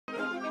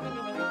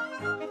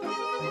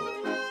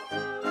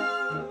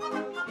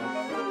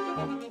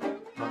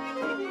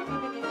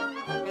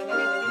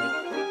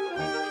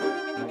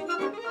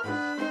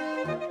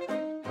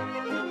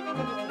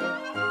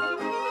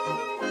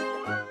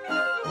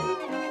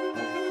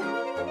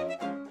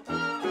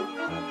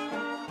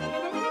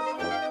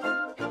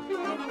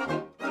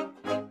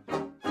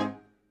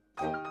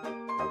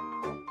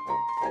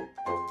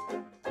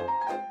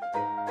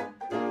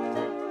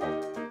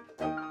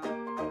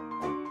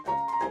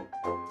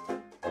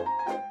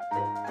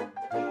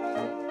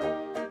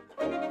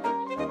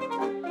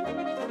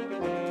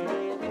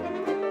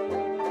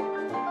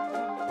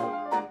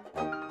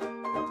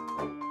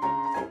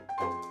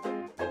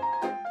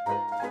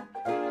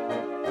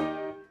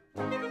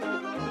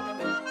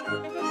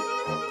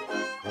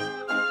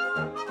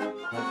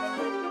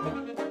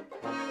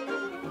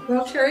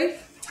Terry,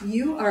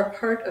 you are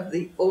part of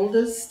the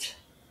oldest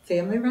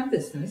family-run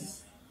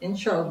business in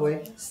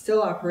Charlevoix,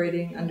 still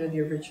operating under the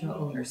original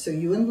owner. So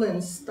you and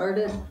Lynn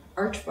started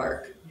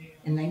Archbark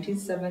in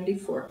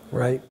 1974.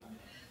 Right.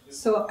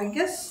 So I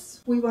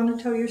guess we want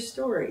to tell your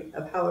story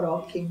of how it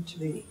all came to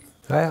be.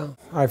 Well,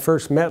 I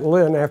first met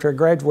Lynn after I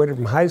graduated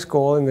from high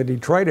school in the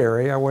Detroit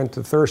area. I went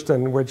to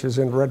Thurston, which is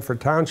in Redford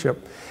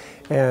Township.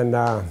 And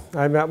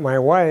I met my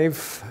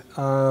wife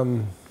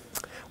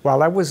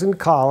while I was in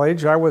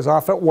college. I was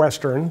off at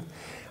Western.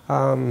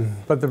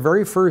 But the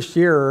very first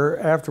year,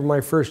 after my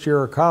first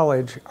year of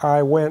college,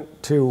 I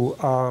went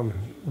to,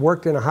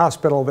 worked in a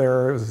hospital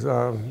there. It was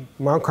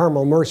Mount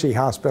Carmel Mercy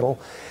Hospital.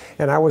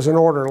 And I was an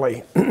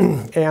orderly.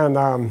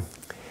 And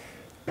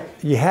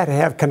you had to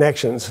have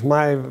connections.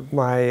 My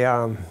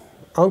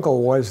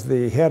uncle was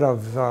the head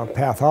of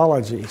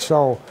pathology.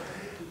 So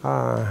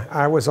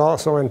I was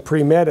also in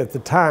pre-med at the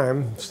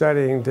time,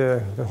 studying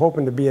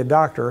hoping to be a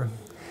doctor.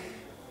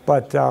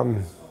 But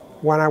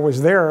when I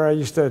was there, I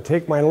used to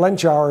take my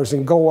lunch hours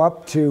and go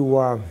up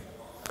to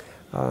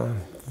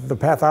the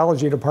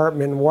pathology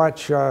department and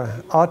watch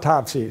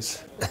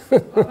autopsies.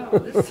 Wow,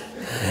 this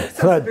is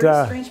a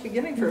very strange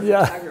beginning for a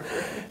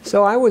photographer.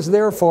 So I was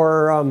there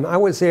for, I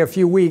would say, a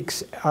few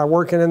weeks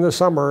working in the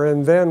summer.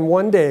 And then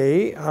one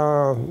day,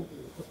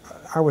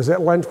 I was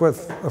at lunch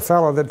with a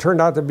fellow that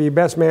turned out to be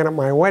best man at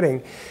my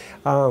wedding.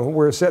 We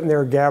were sitting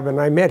there gabbing.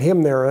 I met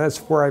him there. That's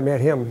where I met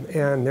him.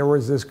 And there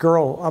was this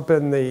girl up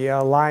in the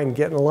line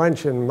getting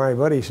lunch, and my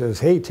buddy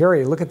says, "Hey,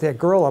 Terry, look at that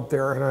girl up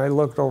there." And I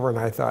looked over and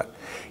I thought,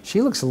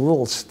 she looks a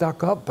little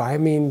stuck up. I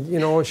mean, you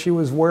know, she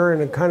was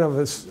wearing a kind of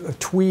a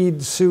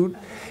tweed suit,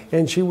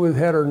 and she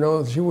had her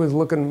nose, she was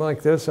looking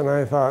like this, and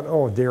I thought,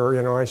 oh dear,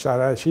 you know, I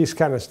thought, she's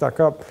kind of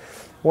stuck up.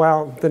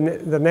 Well,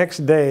 the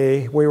next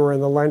day, we were in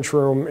the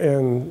lunchroom,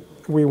 and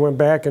we went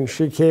back, and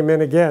she came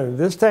in again.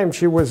 This time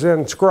she was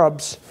in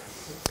scrubs,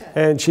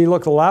 and she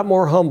looked a lot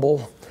more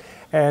humble,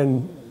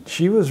 and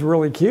she was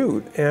really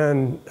cute.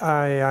 And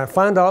I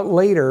found out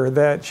later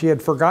that she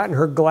had forgotten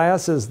her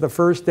glasses the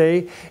first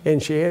day,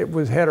 and she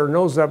had her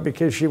nose up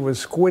because she was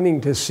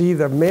squinting to see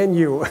the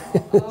menu.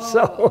 Okay.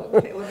 Well,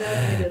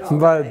 that made it all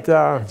but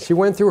right. she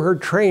went through her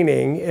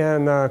training,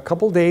 and a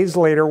couple days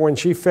later when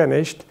she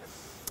finished,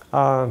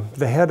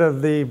 the head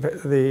of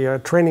the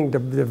training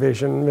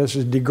division,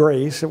 Mrs.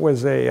 DeGrace, it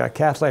was a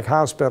Catholic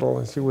hospital,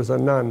 and she was a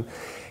nun.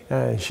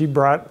 She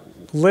brought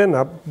Lynn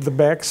up the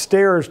back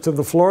stairs to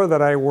the floor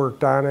that I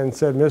worked on and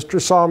said, "Mr.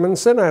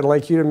 Salmonson, I'd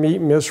like you to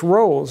meet Miss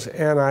Rose."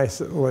 And I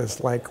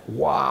was like,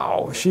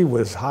 wow, she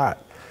was hot.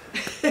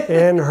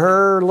 And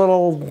her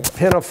little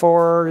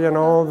pinafore, you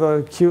know,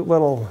 the cute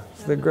little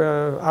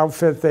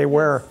outfit they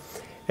wear.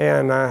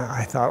 And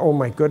I thought, oh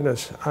my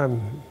goodness.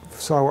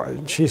 So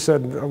she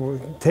said,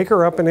 take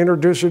her up and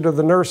introduce her to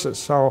the nurses.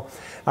 So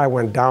I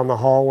went down the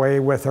hallway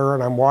with her,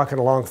 and I'm walking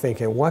along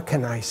thinking, what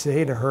can I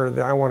say to her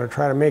that I want to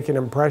try to make an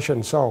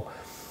impression? So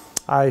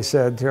I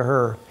said to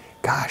her,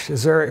 gosh,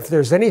 if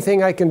there's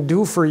anything I can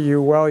do for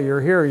you while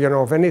you're here, you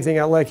know, if anything,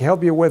 I'd like to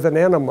help you with an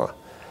enema.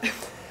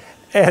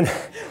 And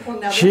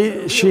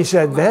she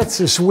said, that's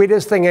the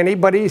sweetest thing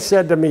anybody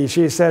said to me.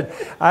 She said,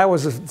 I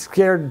was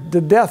scared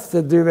to death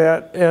to do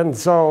that. And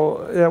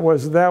so that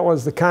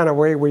was the kind of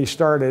way we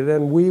started.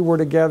 And we were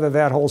together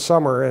that whole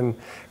summer and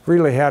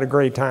really had a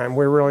great time.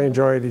 We really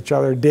enjoyed each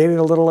other. Dated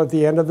a little at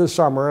the end of the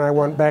summer, and I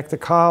went back to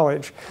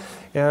college.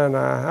 And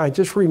I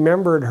just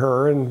remembered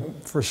her. And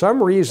for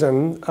some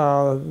reason,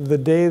 the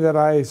day that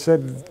I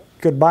said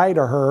goodbye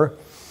to her,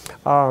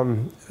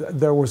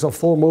 there was a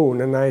full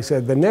moon, and I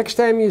said, the next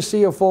time you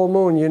see a full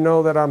moon, you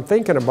know that I'm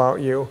thinking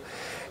about you.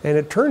 And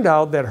it turned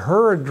out that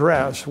her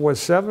address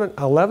was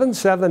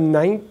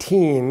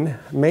 11719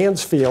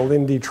 Mansfield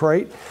in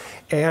Detroit,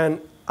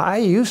 and I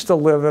used to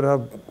live at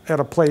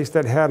a place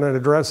that had an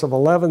address of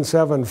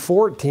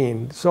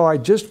 11714. So I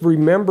just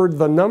remembered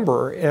the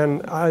number,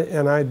 and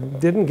I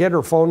didn't get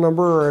her phone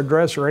number or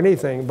address or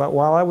anything. But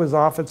while I was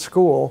off at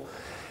school,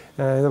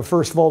 the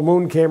first full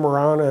moon came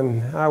around,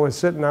 and I was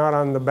sitting out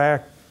on the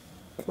back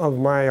of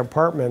my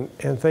apartment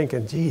and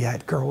thinking, gee,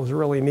 that girl was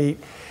really neat.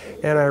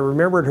 And I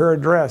remembered her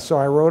address, so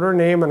I wrote her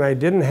name, and I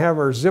didn't have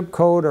her zip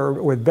code,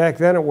 back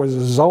then it was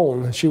a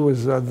zone. She was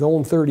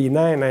zone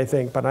 39, I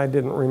think, but I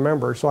didn't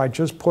remember. So I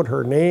just put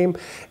her name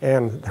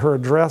and her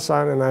address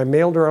on, and I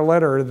mailed her a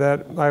letter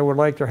that I would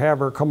like to have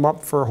her come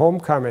up for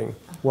homecoming.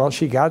 Well,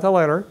 she got the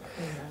letter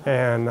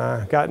and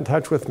got in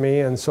touch with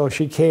me, and so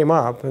she came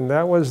up, and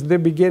that was the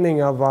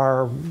beginning of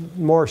our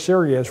more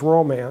serious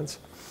romance.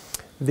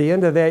 The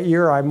end of that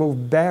year, I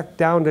moved back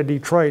down to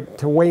Detroit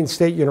to Wayne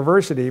State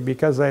University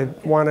because I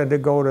wanted to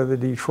go to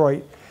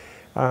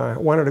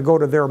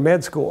their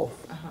med school.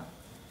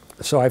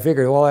 So I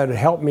figured, well, it'd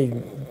help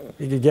me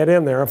get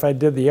in there if I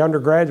did the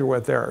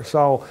undergraduate there.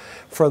 So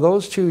for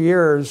those 2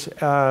 years,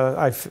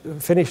 I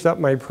finished up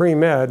my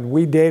pre-med.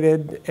 We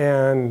dated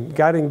and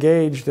got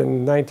engaged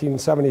in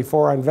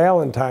 1974 on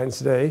Valentine's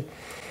Day.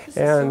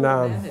 And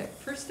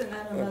first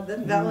enema,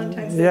 then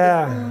Valentine's Day.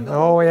 Yeah.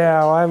 Oh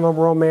yeah. I'm a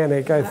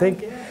romantic. I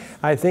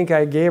think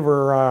I gave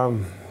her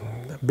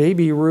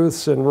Baby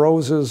Ruths and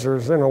Roses, or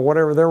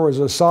whatever. There was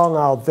a song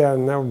out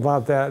then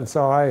about that, and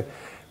so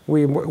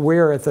we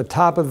were at the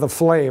top of the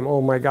flame.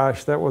 Oh my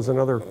gosh, that was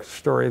another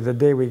story. The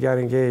day we got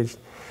engaged,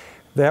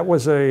 that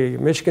was a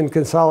Michigan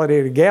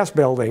Consolidated Gas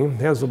building.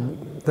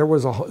 There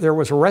was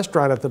a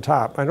restaurant at the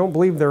top. I don't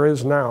believe there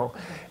is now.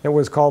 It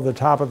was called the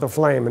Top of the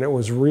Flame, and it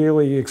was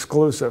really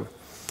exclusive.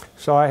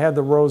 So I had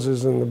the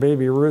Roses and the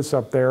Baby Ruths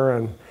up there,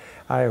 and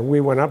we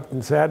went up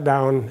and sat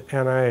down,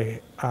 and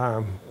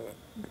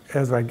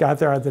as I got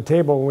there at the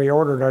table and we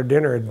ordered our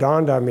dinner, it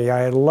dawned on me I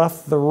had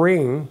left the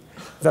ring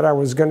that I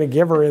was going to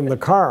give her in the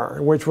car,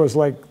 which was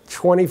like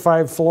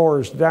 25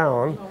 floors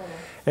down.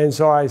 And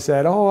so I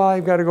said, oh,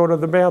 I've got to go to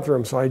the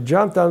bathroom. So I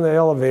jumped on the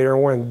elevator,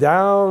 went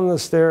down the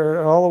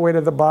stair all the way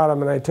to the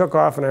bottom, and I took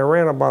off, and I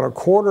ran about a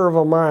quarter of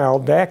a mile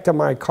back to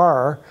my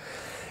car.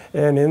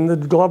 And in the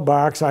glove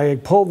box, I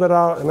pulled it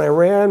out, and I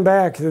ran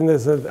back. And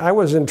I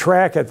was in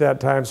track at that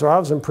time, so I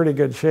was in pretty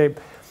good shape.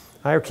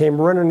 I came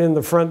running in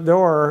the front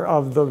door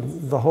of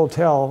the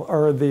hotel,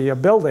 or the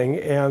building,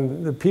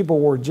 and the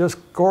people were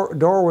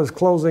door was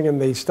closing,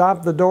 and they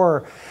stopped the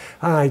door.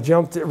 I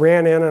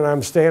ran in, and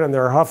I'm standing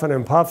there huffing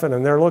and puffing,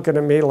 and they're looking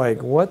at me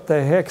like, what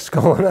the heck's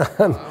going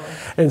on? Wow.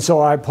 And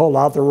so I pulled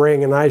out the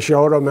ring, and I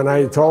showed them, and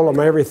I told them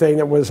everything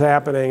that was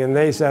happening, and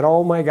they said,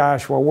 oh my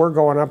gosh, well, we're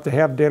going up to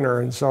have dinner.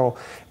 And so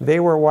they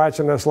were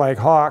watching us like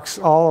hawks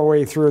all the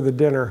way through the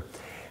dinner.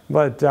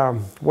 But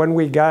when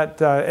we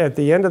got at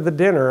the end of the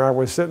dinner, I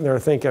was sitting there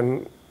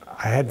thinking,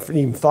 I hadn't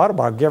even thought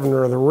about giving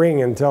her the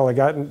ring until I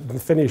got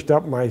finished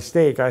up my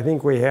steak. I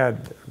think we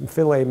had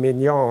filet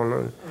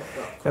mignon.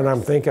 And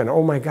I'm thinking,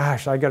 oh my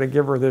gosh, I got to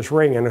give her this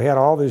ring. And we had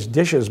all these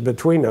dishes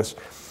between us.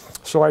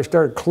 So I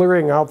started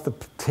clearing out the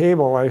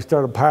table. I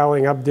started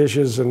piling up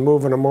dishes and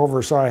moving them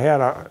over. So I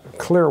had a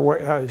clear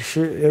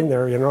in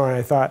there, and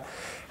I thought,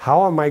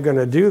 how am I going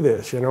to do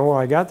this?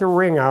 I got the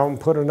ring out and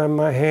put it in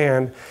my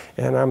hand,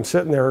 and I'm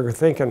sitting there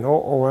thinking,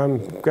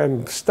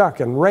 I'm stuck.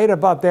 And right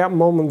about that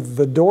moment,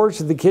 the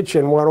doors of the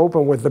kitchen went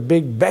open with a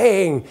big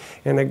bang,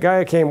 and a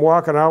guy came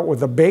walking out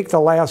with a baked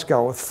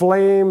Alaska with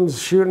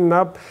flames shooting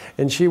up,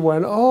 and she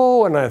went,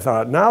 oh, and I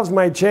thought, now's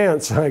my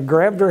chance. I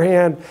grabbed her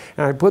hand,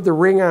 and I put the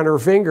ring on her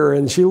finger,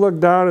 and she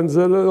looked down and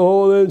said,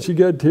 oh, then she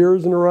got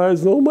tears in her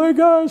eyes, and oh my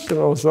gosh,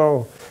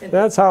 so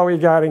that's how we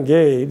got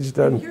engaged.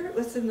 And here it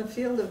was in the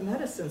field of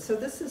medicine. So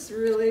this is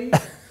really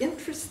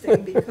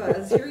interesting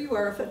because here you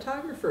are a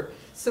photographer.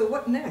 So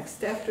what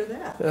next after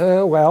that?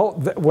 Well,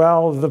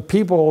 the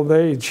people,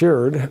 they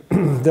cheered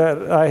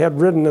that I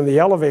had ridden in the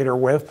elevator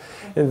with,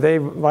 and they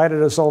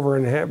invited us over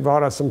and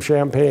brought us some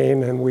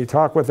champagne, and we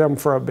talked with them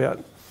for a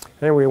bit.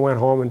 Then we went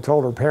home and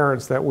told her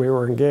parents that we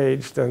were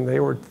engaged, and they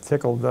were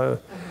tickled.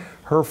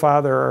 Her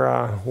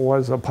father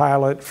was a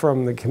pilot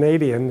from the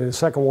Canadian in the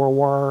Second World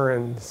War,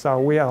 and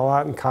so we had a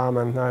lot in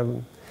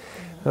common.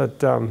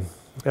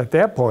 At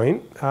that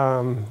point,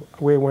 I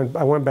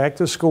went back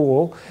to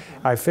school.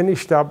 I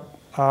finished up.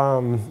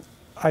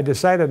 I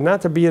decided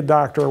not to be a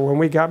doctor when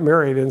we got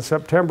married in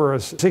September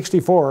of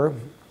 '64.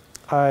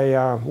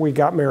 We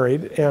got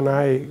married, and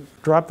I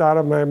dropped out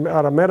of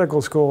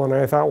medical school, and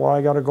I thought, well,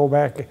 I got to go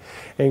back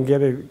and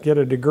get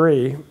a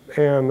degree.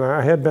 And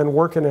I had been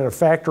working in a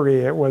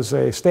factory. It was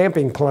a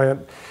stamping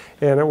plant,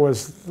 and it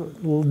was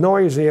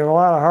noisy and a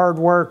lot of hard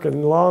work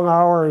and long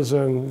hours,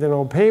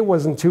 and pay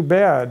wasn't too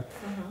bad.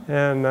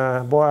 And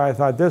boy, I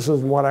thought, this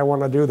is what I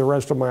want to do the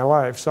rest of my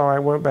life. So I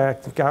went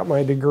back and got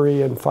my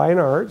degree in fine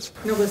arts.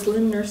 Now, was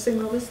Lynn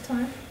nursing all this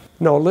time?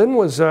 No, Lynn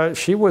was,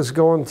 she was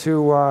going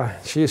to,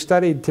 she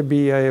studied to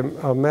be a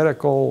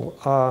medical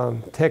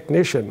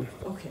technician.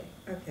 Okay,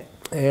 okay.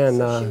 And,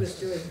 so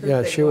she was doing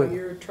her thing while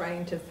you were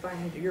trying to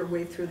find your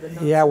way through the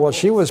nuts. Yeah, well,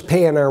 she was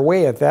paying our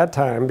way at that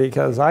time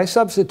because I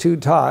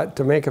substitute taught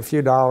to make a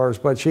few dollars,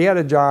 but she had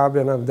a job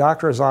in a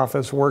doctor's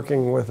office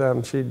working with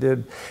them. She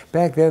did,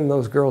 back then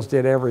those girls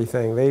did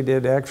everything. They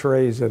did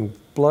x-rays and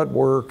blood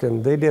work,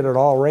 and they did it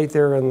all right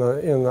there in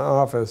the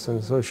office.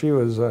 And so she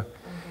was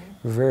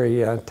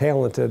very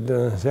talented,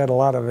 had a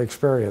lot of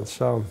experience.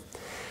 So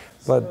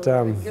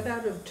get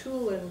out of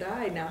tool and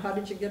die. Now, how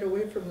did you get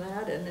away from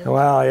that?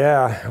 Well,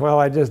 yeah. Well,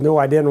 I just knew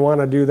I didn't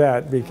want to do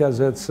that because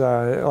it's,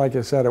 like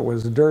I said, it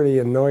was dirty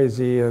and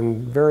noisy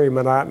and very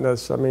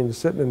monotonous. I mean,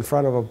 sitting in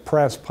front of a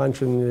press,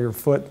 punching your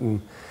foot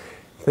and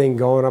thing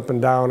going up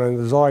and down, and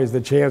there's always the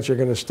chance you're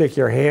going to stick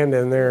your hand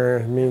in there.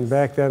 I mean,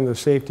 back then the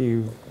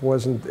safety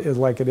wasn't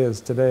like it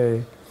is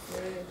today,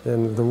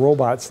 and the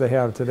robots they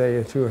have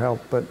today too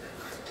help. But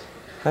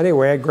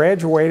anyway, I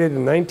graduated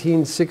in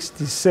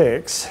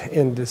 1966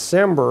 in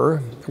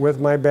December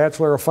with my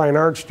Bachelor of Fine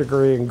Arts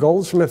degree in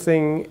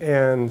goldsmithing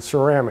and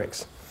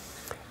ceramics.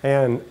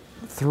 And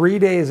 3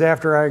 days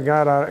after I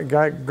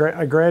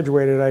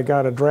graduated, I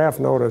got a draft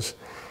notice.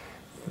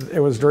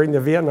 It was during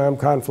the Vietnam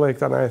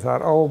conflict, and I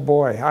thought, oh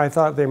boy, I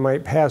thought they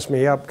might pass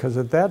me up, because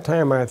at that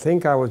time I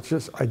think I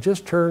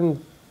just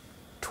turned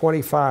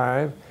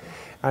 25.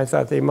 I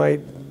thought they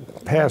might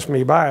pass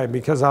me by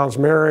because I was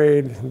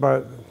married,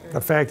 but the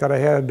fact that I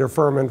had a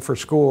deferment for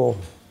school,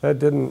 that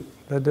didn't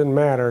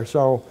matter.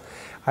 So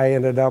I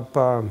ended up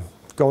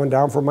going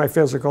down for my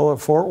physical at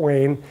Fort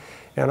Wayne,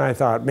 and I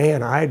thought,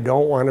 man, I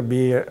don't want to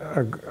be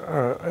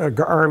a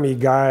Army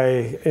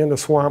guy in the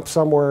swamp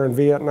somewhere in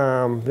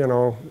Vietnam, you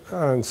know,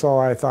 and so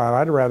I thought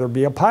I'd rather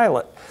be a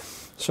pilot.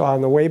 So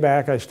on the way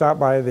back, I stopped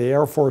by the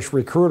Air Force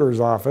recruiter's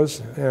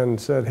office and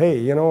said, hey,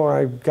 you know,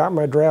 I got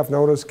my draft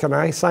notice. Can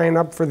I sign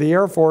up for the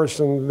Air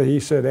Force? And he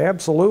said,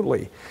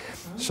 absolutely.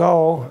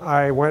 So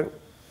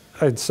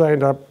I'd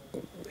signed up,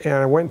 and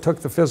I went and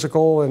took the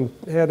physical and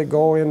had to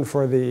go in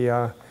for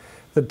the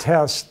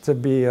test to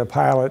be a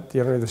pilot,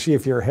 you know, to see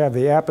if you have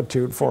the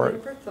aptitude for it.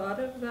 Have you ever thought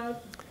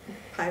about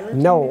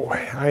piloting? No,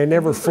 I had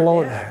never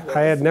flown.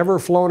 I had never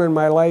flown in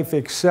my life,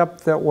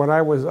 except that when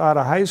I was out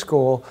of high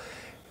school,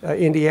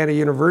 Indiana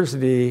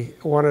University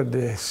wanted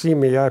to see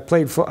me. I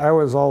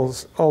was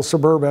all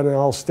suburban and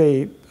all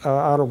state,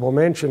 honorable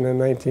mention in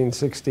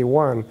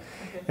 1961, okay.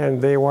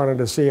 And they wanted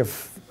to see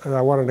if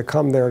I wanted to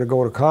come there to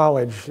go to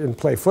college and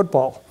play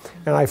football.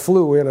 And I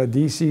flew in a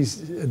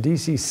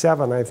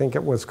DC-7, I think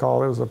it was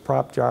called. It was a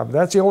prop job.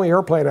 That's the only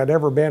airplane I'd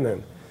ever been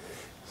in.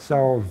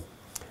 So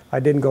I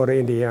didn't go to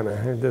Indiana.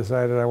 I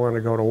decided I wanted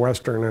to go to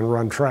Western and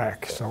run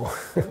track. So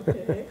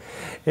okay.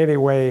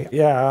 Anyway,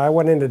 yeah, I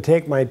went in to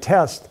take my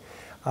test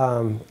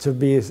to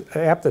be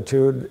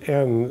aptitude,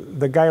 and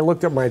the guy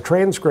looked at my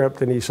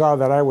transcript and he saw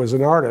that I was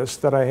an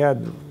artist, that I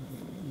had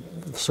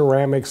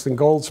ceramics and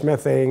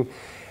goldsmithing.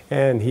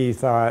 And he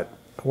thought,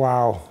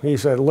 wow, he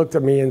said, looked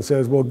at me and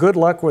says, well, good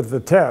luck with the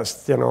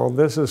test. You know,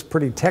 this is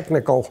pretty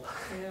technical.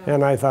 Yeah.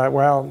 And I thought,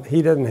 well,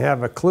 he didn't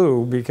have a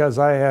clue, because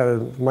I had a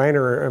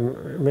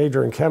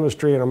major in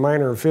chemistry and a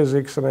minor in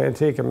physics, and I had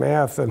taken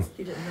math and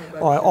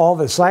all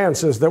the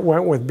sciences that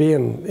went with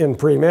being in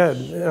pre-med,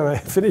 and I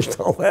finished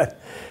all that.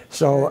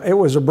 So it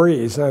was a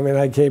breeze. I mean,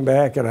 I came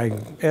back and I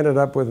ended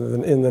up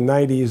in the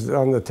 90s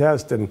on the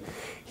test, and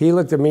he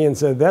looked at me and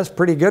said, that's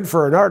pretty good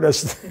for an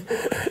artist.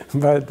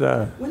 But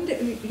when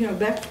did, you know,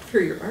 back for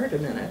your art a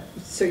minute,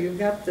 so you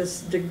got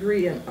this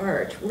degree in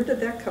art. Where did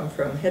that come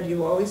from? Had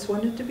you always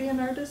wanted to be an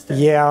artist?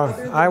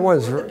 Yeah, I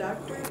was.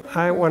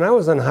 When I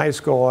was in high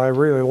school, I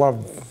really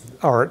loved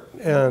art,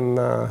 and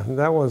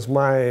that was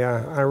my,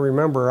 I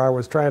remember I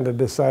was trying to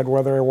decide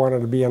whether I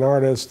wanted to be an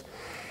artist,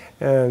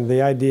 and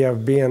the idea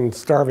of being a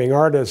starving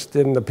artist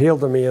didn't appeal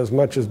to me as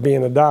much as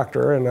being a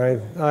doctor, and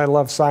I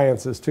love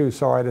sciences too,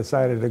 so I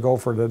decided to go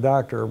for the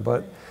doctor,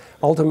 but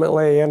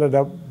ultimately I ended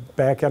up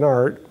back in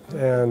art.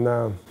 And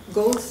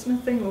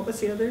goldsmithing, what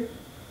was the other?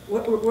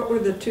 What were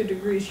the 2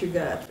 degrees you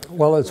got?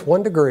 Well, it's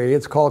 1 degree.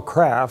 It's called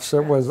crafts.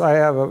 I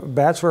have a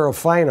Bachelor of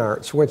Fine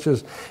Arts, which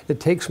is,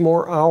 it takes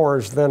more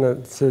hours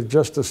than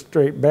just a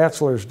straight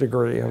bachelor's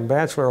degree. A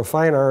Bachelor of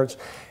Fine Arts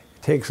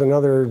takes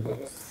another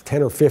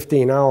 10 or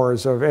 15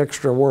 hours of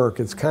extra work.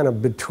 It's kind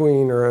of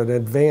between, or an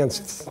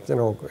advanced, you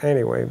know,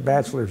 anyway,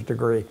 bachelor's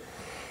degree.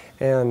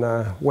 And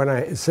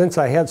since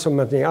I had so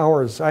many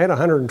hours, I had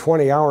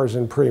 120 hours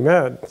in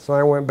pre-med, so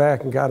I went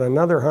back and got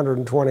another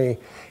 120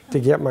 to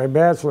get my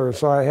bachelor's,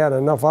 so I had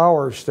enough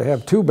hours to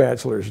have 2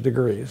 bachelor's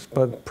degrees.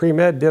 But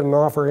pre-med didn't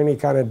offer any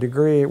kind of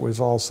degree, it was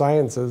all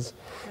sciences.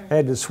 I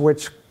had to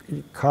switch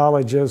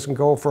colleges and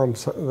go from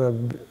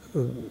the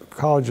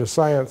College of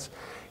Science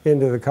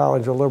into the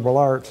College of Liberal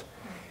Arts.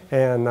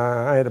 And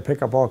I had to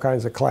pick up all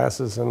kinds of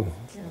classes, and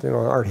you know,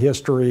 art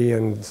history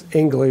and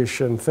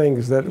English and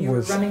things that you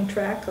were running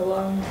track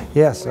along?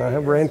 Yes, I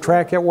ran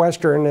track at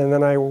Western, and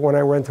then when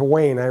I went to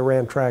Wayne, I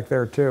ran track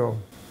there too.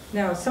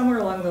 Now, somewhere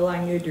along the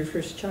line, you had your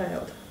first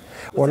child.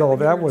 Well, no,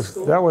 that was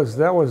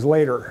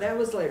later. That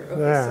was later.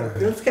 Okay, yeah. So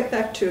let's get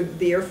back to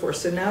the Air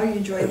Force. So now you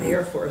joined the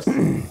Air Force.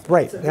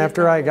 Right.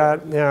 After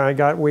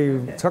we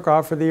took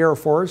off for the Air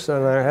Force,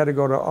 and I had to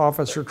go to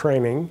officer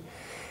training,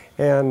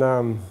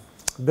 and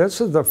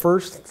this is the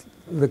first.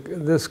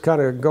 This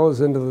kind of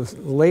goes into this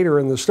later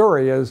in the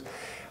story. Is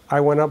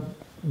I went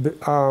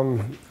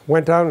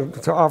down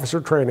to officer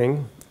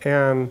training,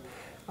 and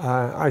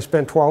I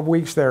spent 12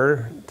 weeks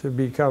there to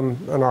become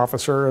an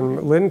officer.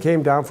 And Lynn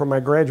came down for my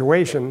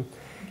graduation,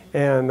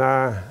 and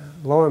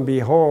lo and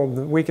behold,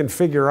 we can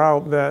figure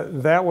out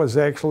that that was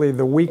actually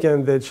the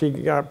weekend that she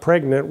got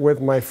pregnant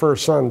with my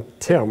first son,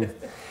 Tim.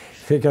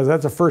 Because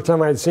that's the first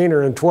time I'd seen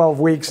her in 12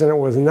 weeks, and it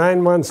was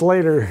 9 months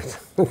later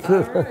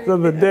to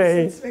the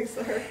day.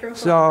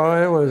 So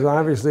it was,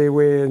 obviously,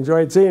 we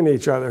enjoyed seeing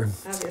each other.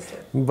 Obviously.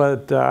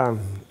 But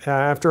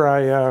after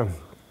I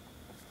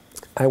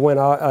went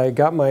out, I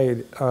got my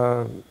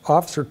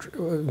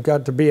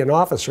got to be an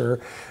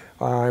officer.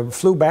 I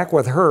flew back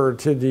with her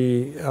to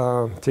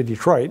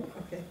Detroit,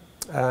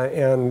 okay.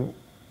 And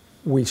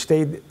we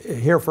stayed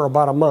here for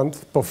about a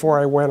month before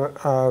I went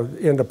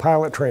into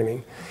pilot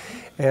training.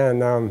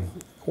 And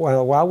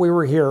while we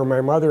were here,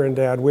 my mother and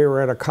dad, we were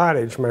at a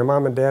cottage. My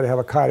mom and dad have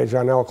a cottage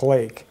on Elk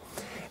Lake.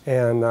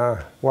 And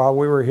while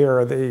we were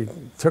here, they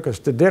took us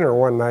to dinner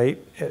one night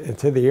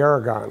to the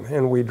Aragon.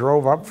 And we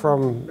drove up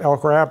from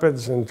Elk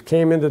Rapids and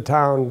came into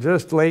town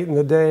just late in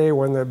the day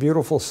when the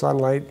beautiful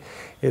sunlight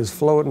is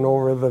floating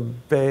over the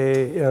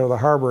bay, you know, the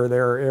harbor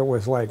there. It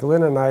was like,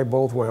 Lynn and I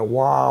both went,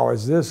 wow,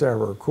 is this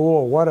ever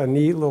cool? What a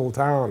neat little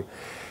town.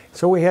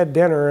 So we had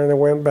dinner and then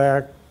went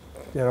back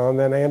you know, and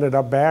then I ended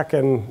up back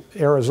in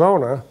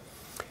Arizona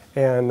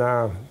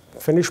and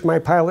finished my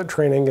pilot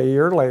training a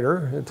year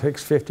later. It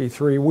takes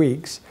 53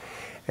 weeks.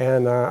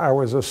 And I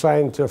was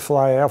assigned to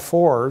fly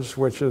F-4s,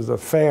 which is the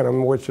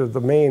Phantom, which is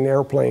the main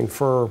airplane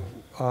for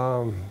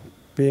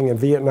being in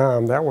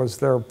Vietnam. That was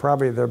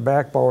probably the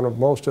backbone of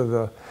most of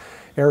the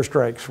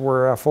airstrikes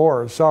were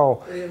F-4s.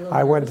 So were you a little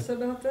I went. nervous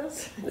about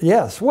this?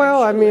 Yes.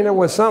 Well, I mean, it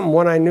was something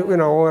when I knew, you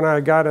know, when I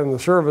got in the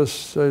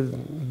service,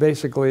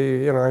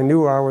 basically, you know, I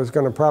knew I was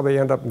going to probably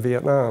end up in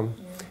Vietnam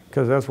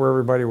because that's where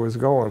everybody was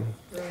going.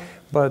 Right.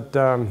 But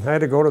I had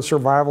to go to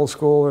survival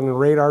school and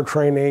radar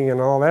training and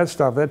all that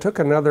stuff. That took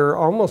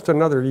almost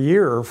another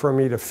year for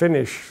me to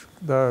finish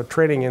the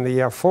training in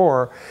the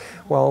F-4.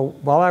 Well,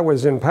 while I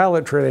was in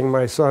pilot training,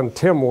 my son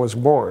Tim was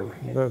born.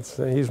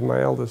 He's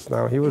my eldest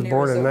now. He was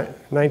born in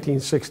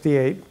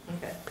 1968. Okay.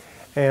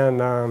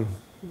 And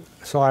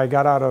so I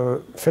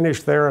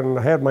finished there and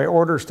had my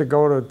orders to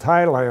go to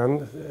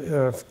Thailand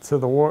to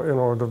the war, you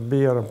know, to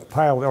be a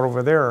pilot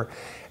over there.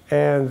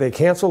 And they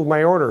canceled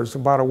my orders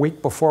about a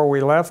week before we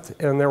left,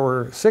 and there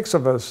were 6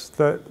 of us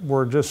that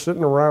were just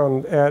sitting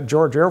around at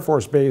George Air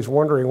Force Base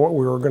wondering what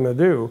we were going to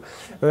do.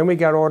 And then we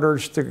got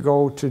orders to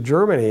go to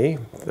Germany.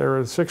 There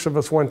were 6 of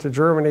us went to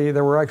Germany.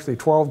 There were actually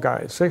 12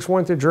 guys. 6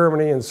 went to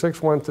Germany and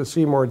 6 went to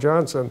Seymour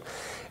Johnson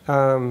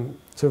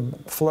to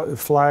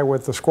fly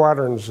with the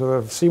squadrons.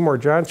 The Seymour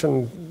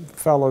Johnson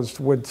fellows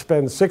would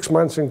spend 6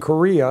 months in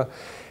Korea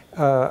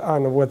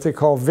on what they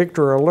call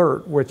Victor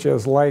Alert, which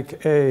is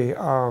like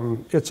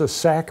it's a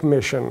SAC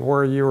mission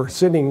where you're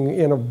sitting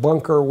in a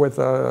bunker with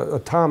an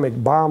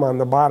atomic bomb on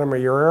the bottom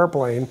of your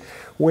airplane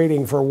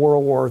waiting for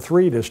World War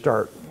III to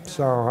start.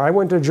 So I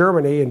went to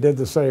Germany and did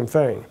the same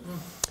thing.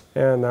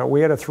 And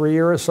we had a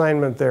 3-year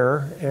assignment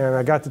there, and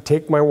I got to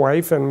take my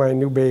wife and my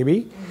new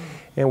baby.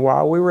 And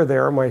while we were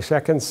there, my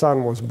second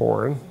son was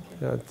born.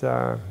 He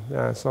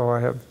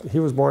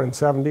was born in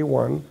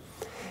 '71.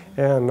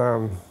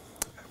 And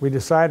we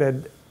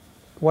decided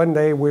one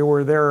day we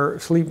were there,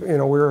 we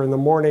were in the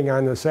morning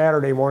on the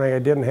Saturday morning, I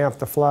didn't have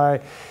to fly,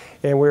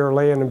 and we were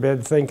laying in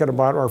bed thinking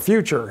about our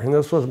future. And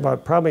this was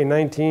about probably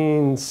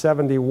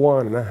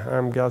 1971,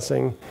 I'm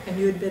guessing. And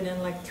you had been in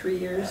like 3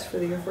 years for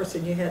the Air Force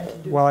and you had to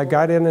do Well, I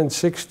got in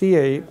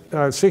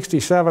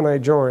 67 I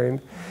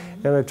joined,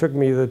 and it took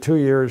me the 2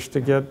 years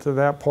to get to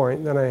that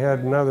point. Then I had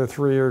another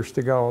 3 years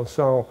to go.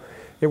 So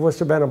it must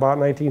have been about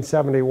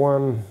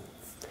 1971.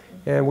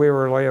 And we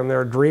were laying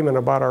there dreaming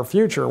about our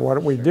future, what do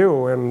we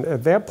do? And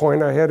at that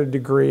point, I had a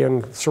degree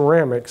in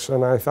ceramics,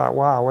 and I thought,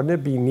 wow, wouldn't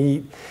it be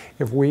neat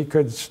if we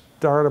could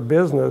start a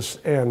business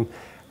and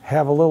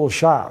have a little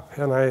shop?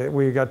 And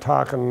we got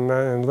talking,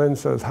 and Lynn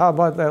says, how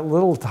about that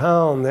little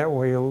town that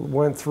we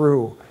went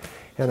through?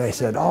 And I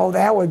said, oh,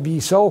 that would be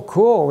so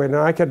cool. And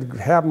I could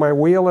have my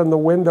wheel in the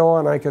window,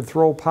 and I could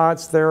throw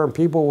pots there, and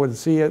people would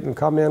see it and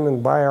come in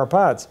and buy our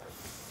pots.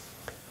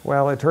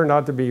 Well, it turned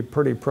out to be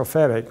pretty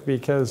prophetic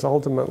because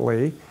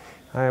ultimately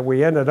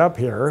we ended up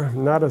here,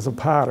 not as a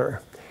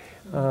potter.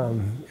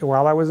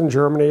 While I was in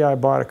Germany, I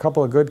bought a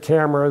couple of good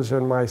cameras,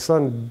 and my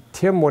son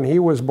Tim, when he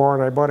was born,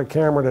 I bought a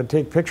camera to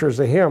take pictures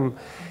of him,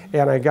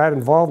 and I got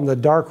involved in the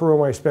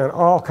darkroom. I spent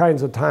all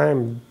kinds of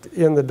time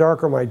in the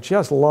darkroom. I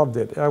just loved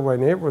it. I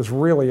mean, it was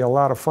really a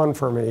lot of fun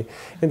for me.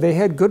 And they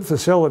had good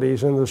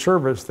facilities in the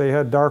service. They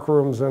had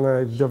darkrooms, and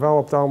I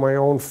developed all my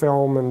own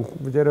film and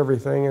did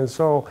everything. And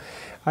so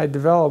I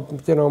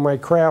developed, my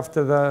craft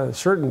to a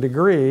certain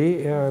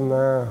degree, and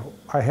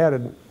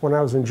when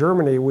I was in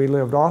Germany, we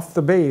lived off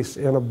the base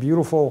in a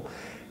beautiful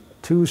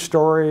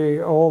 2-story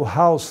old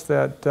house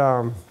that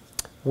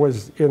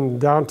was in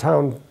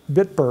downtown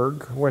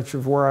Bitburg, which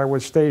is where I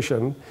was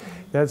stationed.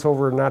 That's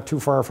over not too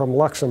far from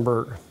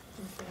Luxembourg.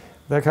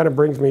 That kind of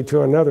brings me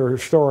to another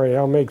story.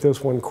 I'll make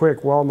this one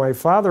quick. Well, my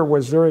father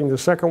was during the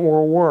Second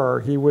World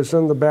War. He was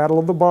in the Battle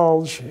of the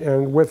Bulge,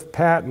 and with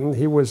Patton,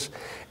 he was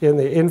in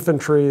the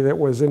infantry that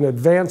was in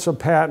advance of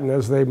Patton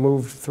as they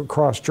moved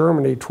across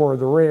Germany toward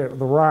the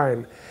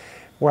Rhine.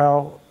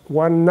 Well,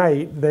 one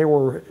night,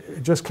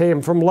 just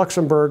came from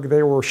Luxembourg.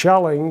 They were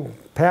shelling,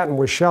 Patton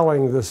was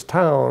shelling this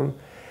town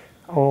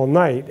all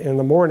night. In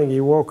the morning,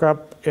 he woke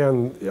up,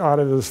 and out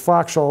of his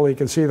foxhole, he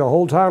could see the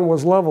whole town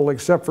was level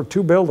except for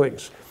 2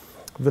 buildings.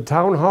 The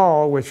town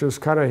hall, which is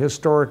kind of a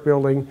historic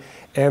building,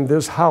 and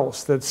this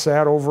house that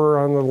sat over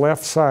on the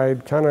left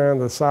side, kind of on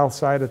the south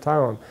side of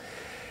town.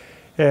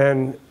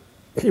 And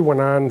he went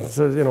on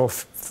to,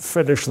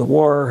 finish the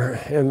war,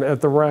 and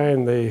at the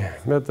Rhine, they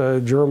met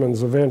the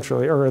Germans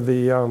eventually, or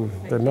they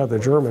met the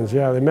Germans,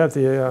 yeah, they met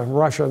the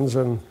Russians,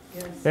 and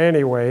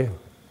anyway,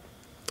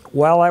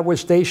 while I was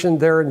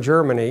stationed there in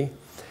Germany,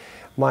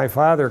 my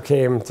father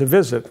came to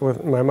visit.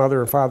 My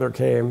mother and father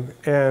came,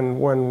 and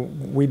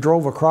when we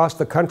drove across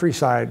the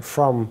countryside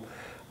from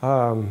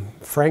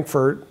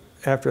Frankfurt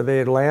after they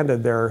had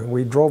landed there,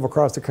 we drove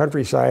across the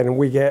countryside and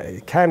we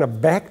kind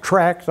of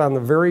backtracked on the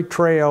very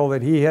trail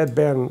that he had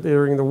been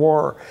during the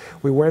war.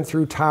 We went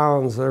through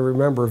towns. I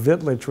remember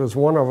Wittlich was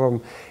one of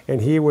them,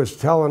 and he was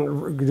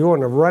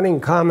doing a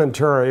running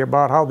commentary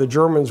about how the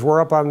Germans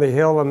were up on the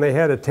hill and they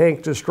had a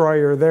tank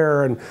destroyer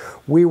there, and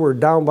we were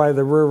down by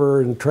the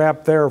river and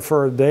trapped there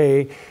for a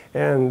day.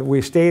 And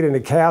we stayed in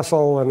a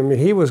castle, and I mean,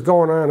 he was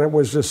going on. It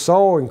was just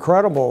so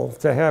incredible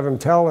to have him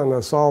telling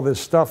us all this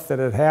stuff that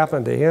had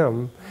happened to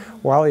him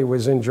while he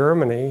was in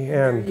Germany.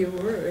 And there you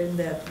were in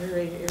that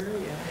very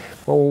area.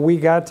 well, when we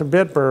got to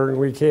Bitburg,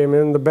 we came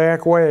in the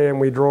back way and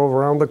we drove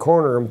around the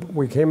corner, and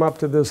we came up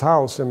to this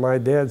house, and my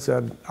dad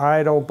said,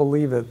 "I don't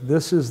believe it.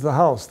 This is the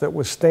house that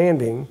was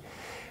standing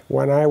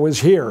when I was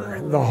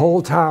here. The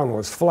whole town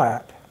was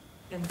flat,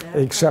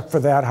 except for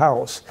that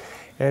house."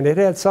 And it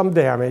had some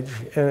damage,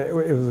 and it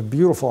was a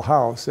beautiful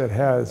house. It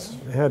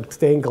had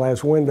stained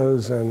glass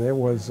windows, and it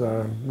was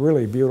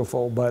really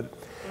beautiful. But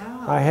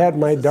wow, I had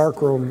my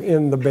darkroom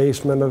in the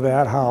basement of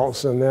that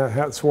house, and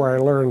that's where I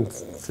learned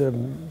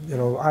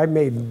to, I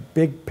made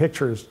big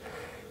pictures,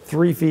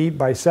 3 feet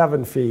by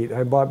 7 feet.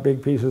 I bought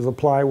big pieces of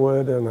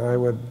plywood, and I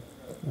would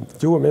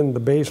do them in the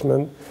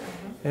basement.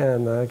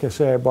 And like I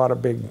say, I bought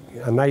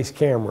a nice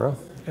camera.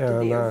 Did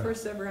the Air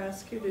Force ever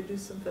ask you to do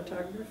some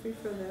photography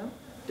for them?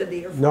 Did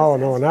the Air Force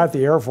No, not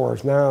the Air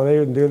Force. No, they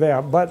didn't do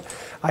that. But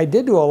I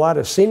did do a lot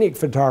of scenic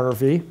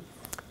photography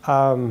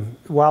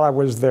while I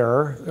was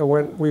there.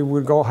 We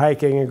would go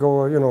hiking and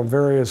go,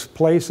 various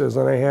places,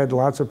 and I had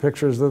lots of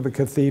pictures of the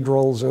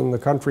cathedrals and the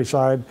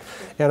countryside,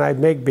 and I'd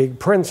make big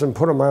prints and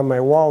put them on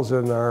my walls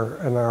in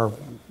our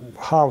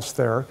house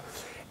there.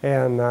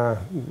 And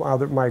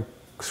my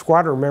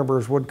squadron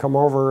members would come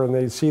over and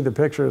they'd see the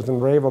pictures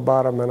and rave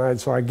about them, and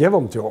so I'd give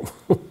them to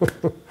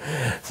them.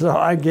 So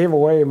I gave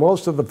away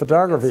most of the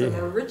photography. Some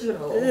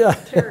original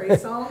Terry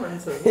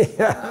Salmonson.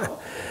 Yeah. Wow.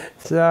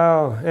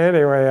 So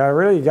anyway, I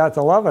really got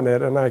to loving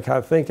it, and I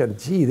kept thinking,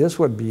 gee, this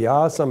would be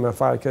awesome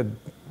if I could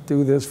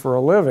do this for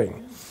a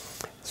living.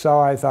 So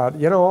I thought,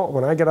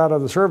 when I get out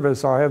of the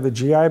service, I'll have the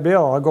GI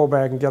Bill. I'll go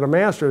back and get a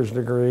master's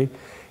degree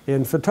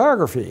in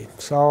photography.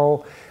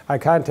 So I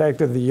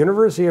contacted the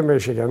University of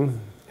Michigan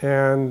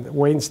and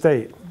Wayne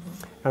State.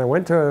 And I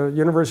went to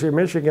University of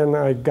Michigan.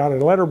 I got a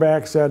letter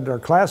back, said, our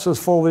class is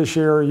full this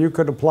year. You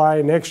could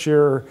apply next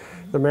year.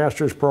 The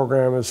master's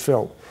program is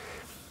filled.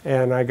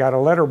 And I got a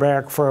letter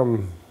back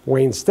from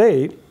Wayne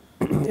State,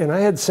 and I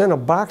had sent a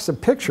box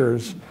of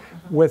pictures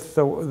with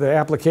the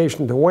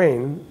application to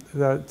Wayne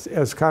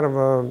as kind of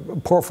a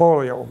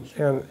portfolio.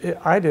 And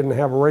I didn't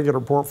have a regular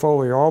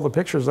portfolio. All the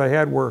pictures I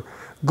had were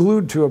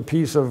glued to a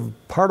piece of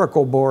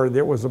particle board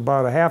that was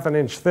about 1/2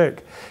 inch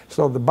thick.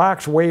 So the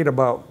box weighed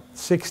about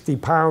 60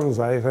 pounds,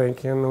 I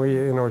think, and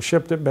we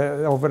shipped it back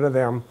over to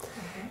them.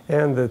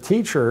 And the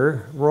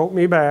teacher wrote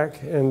me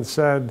back and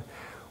said,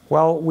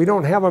 well, we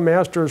don't have a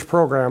master's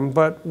program,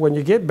 but when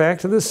you get back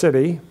to the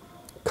city,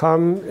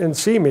 come and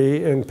see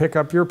me and pick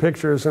up your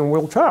pictures and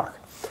we'll talk.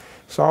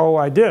 So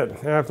I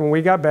did. After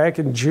we got back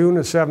in June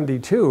of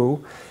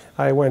 '72,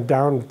 I went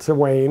down to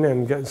Wayne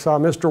and saw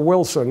Mr.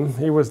 Wilson.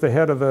 He was the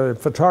head of the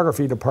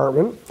photography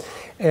department.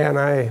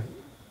 And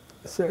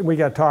we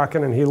got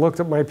talking, and he looked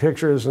at my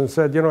pictures and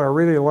said, I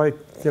really like,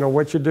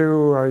 what you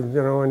do,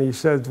 and he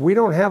said, we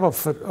don't have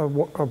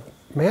a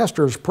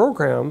master's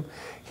program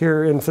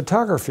here in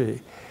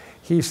photography.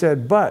 He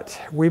said, but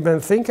we've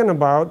been thinking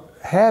about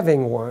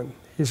having one.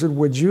 He said,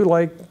 would you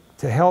like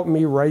to help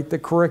me write the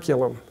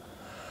curriculum?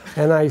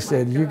 And I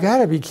said, you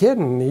gotta be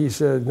kidding. He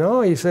said,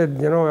 no. He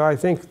said, I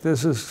think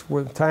this is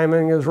what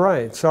timing is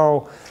right.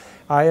 So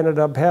I ended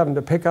up having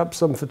to pick up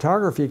some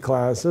photography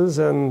classes,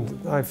 and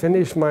I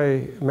finished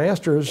my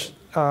master's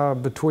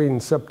between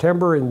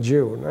September and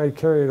June. I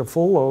carried a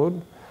full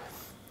load.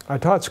 I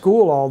taught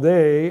school all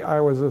day.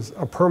 I was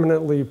a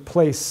permanently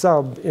placed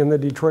sub in the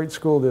Detroit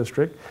School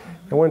District.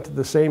 I went to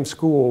the same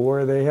school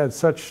where they had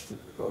such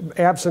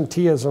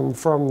absenteeism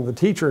from the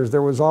teachers.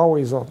 There was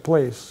always a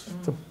place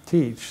to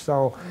teach.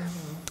 So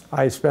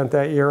I spent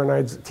that year, and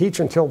I'd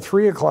teach until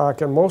 3 o'clock,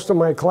 and most of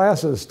my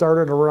classes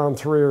started around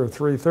 3 or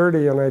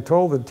 3:30, and I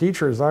told the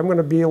teachers, I'm going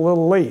to be a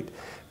little late,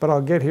 but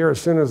I'll get here as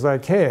soon as I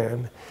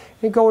can.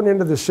 And going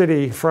into the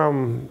city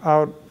from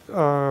out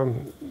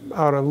in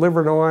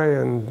Livernois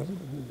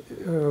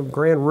and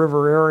Grand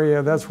River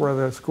area, that's where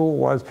the school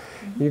was.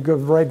 You go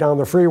right down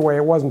the freeway.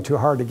 It wasn't too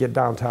hard to get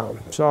downtown.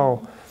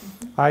 So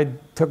I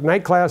took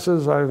night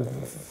classes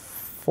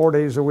 4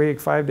 days a week,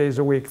 5 days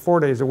a week, 4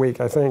 days a week,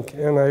 I think.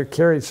 And I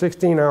carried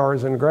 16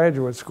 hours in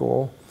graduate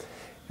school.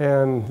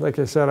 And like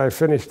I said, I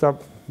finished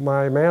up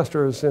my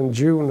master's in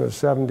June of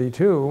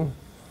 '72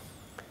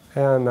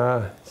 and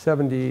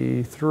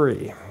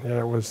 73. And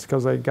it was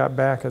because I got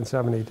back in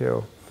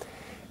 '72.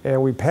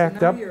 And we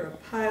packed up. You're a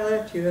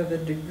pilot, you have a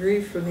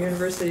degree from the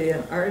University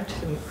in Art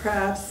and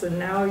Crafts, and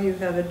now you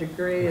have a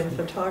degree in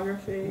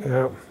photography.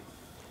 Yeah,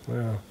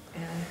 yeah.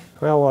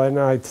 Well, and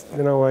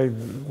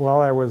while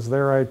I was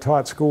there, I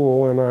taught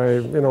school,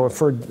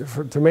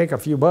 and to make a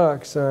few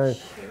bucks, I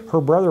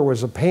her brother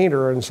was a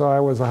painter, and so I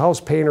was a house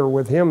painter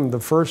with him the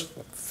first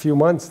few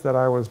months that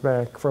I was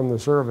back from the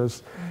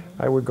service.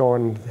 I would go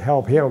and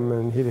help him,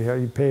 and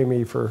he'd pay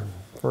me for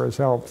his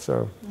help.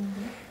 So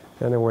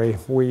anyway,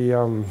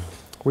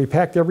 we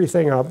packed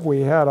everything up.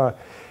 We had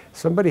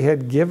somebody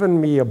had given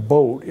me a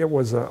boat. It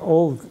was an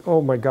old,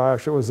 oh my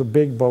gosh, it was a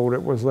big boat.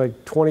 It was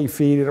like 20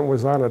 feet, and it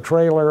was on a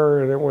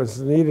trailer, and it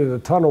needed a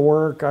ton of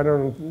work. I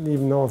don't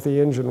even know if the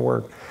engine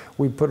worked.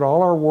 We put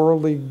all our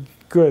worldly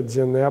goods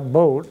in that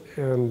boat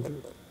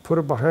and put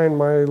it behind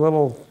my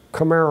little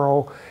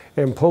Camaro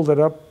and pulled it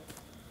up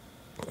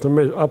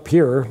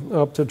here,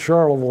 up to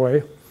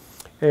Charlevoix.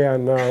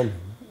 And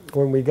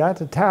when we got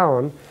to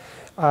town,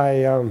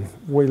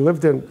 we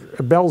lived in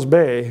Bell's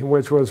Bay,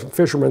 which was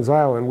Fisherman's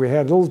Island. We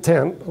had a little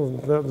tent,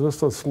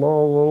 just a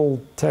small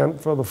little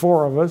tent for the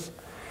four of us.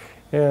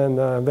 And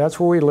that's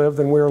where we lived,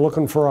 and we were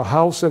looking for a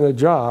house and a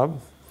job.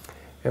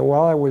 And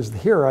while I was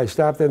here, I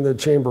stopped in the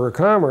Chamber of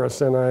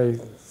Commerce, and I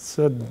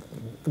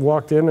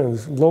walked in,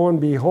 and lo and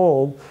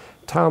behold,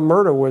 Tom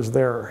Murda was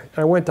there.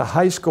 I went to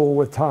high school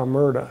with Tom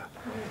Murda.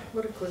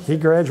 He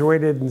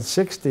graduated in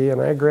 '60,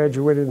 and I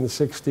graduated in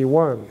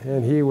 '61.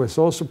 And he was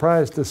so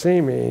surprised to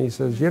see me. He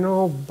says, you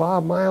know,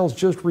 Bob Miles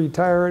just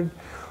retired.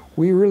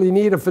 We really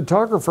need a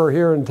photographer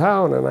here in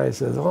town. And I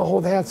said,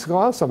 oh, that's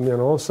awesome, you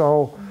know.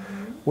 So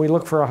we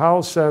looked for a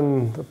house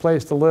and a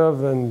place to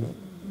live, and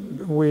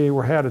we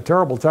had a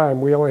terrible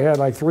time. We only had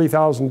like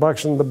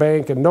 $3,000 in the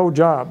bank and no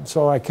job.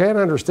 So I can't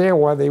understand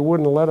why they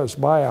wouldn't let us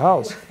buy a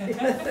house.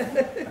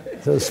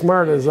 As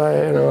smart as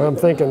I'm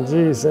thinking,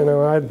 geez,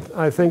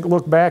 I think,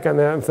 look back on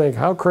that and think,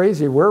 how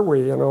crazy were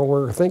we? You know,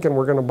 we're thinking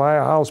we're going to buy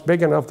a house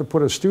big enough to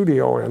put a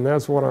studio in.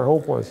 That's what our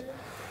hope was.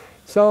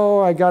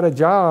 So I got a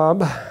job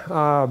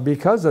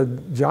because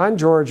of John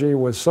Georgie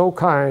was so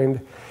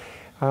kind.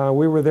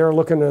 We were there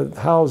looking at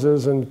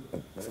houses, and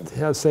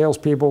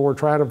salespeople were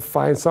trying to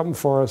find something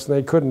for us, and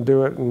they couldn't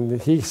do it.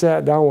 And he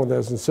sat down with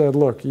us and said,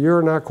 look,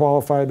 you're not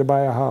qualified to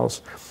buy a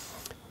house.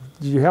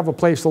 Do you have a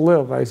place to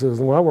live? I said,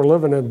 well, we're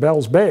living in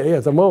Bell's Bay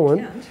at the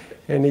moment.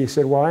 And he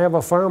said, well, I have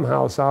a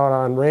farmhouse out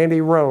on Randy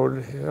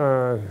Road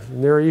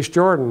near East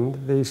Jordan.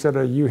 He said,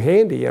 are you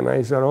handy? And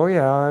I said, oh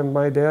yeah,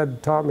 my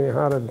dad taught me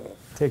how to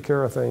take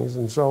care of things.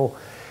 And so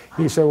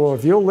he said, well,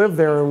 if you'll live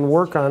there and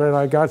work on it,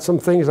 I got some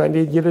things I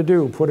need you to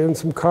do. Put in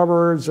some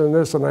cupboards and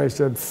this. And I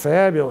said,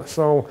 fabulous.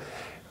 So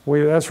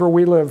that's where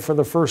we lived for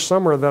the first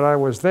summer that I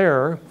was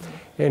there.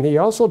 And he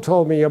also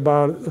told me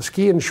about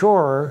Ski and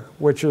Shore,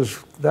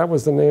 that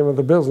was the name of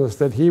the business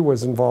that he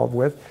was involved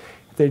with.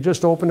 They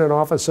just opened an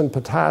office in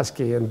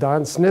Petoskey, and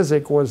Don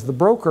Snizik was the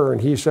broker,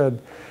 and he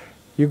said,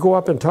 you go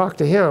up and talk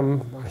to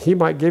him, he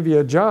might give you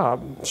a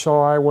job. So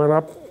I went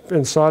up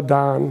and saw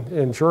Don,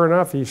 and sure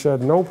enough, he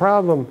said, no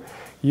problem.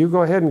 You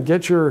go ahead and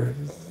get your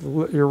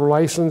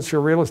license,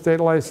 your real estate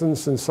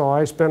license. And so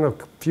I spent a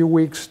few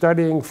weeks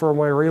studying for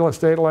my real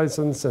estate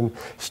license and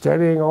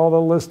studying all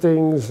the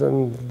listings.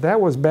 And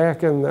that was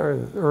back in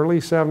the early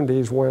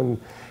 '70s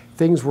when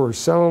things were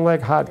selling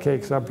like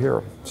hotcakes up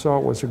here. So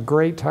it was a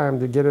great time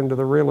to get into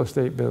the real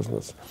estate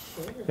business.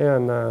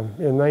 And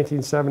in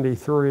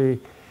 1973,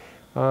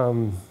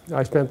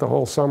 I spent the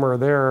whole summer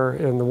there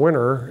in the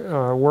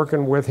winter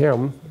working with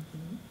him.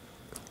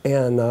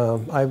 And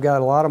I've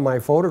got a lot of my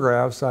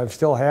photographs. I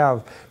still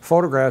have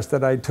photographs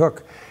that I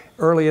took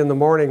early in the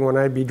morning when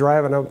I'd be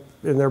driving up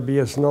and there'd be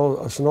a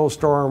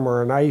snowstorm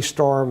or an ice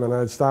storm, and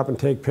I'd stop and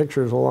take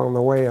pictures along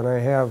the way. And I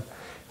have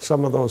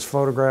some of those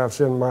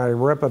photographs in my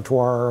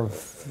repertoire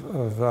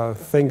of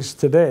things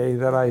today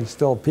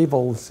that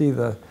people see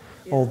the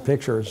old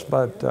pictures.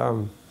 But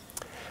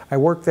I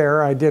worked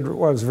there. I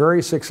was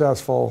very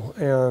successful,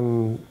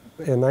 and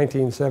in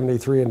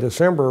 1973, in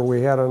December,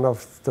 we had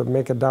enough to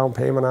make a down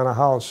payment on a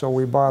house, so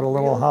we bought a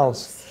little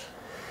house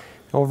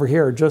over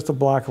here, just a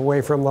block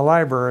away from the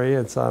library.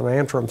 It's on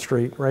Antrim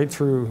Street, right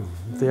through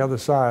the other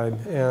side,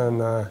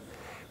 and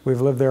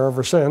we've lived there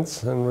ever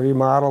since, and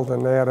remodeled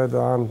and added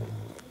on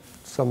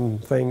some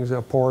things,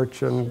 a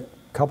porch and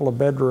a couple of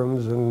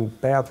bedrooms and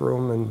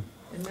bathroom,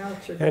 and now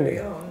it's your very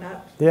own,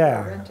 not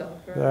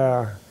rental. Right?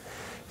 Yeah.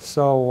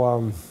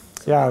 So.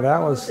 Yeah, that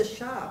was the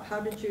shop.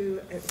 How did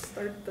you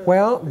start the...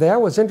 Well,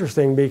 that was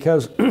interesting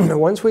because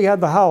once we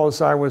had the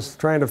house, I was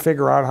trying to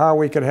figure out how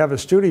we could have a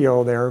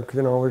studio there.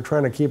 You know, we're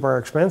trying to keep our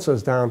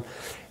expenses down.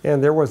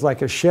 And there was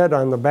like a shed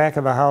on the back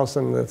of the house,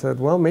 and they said,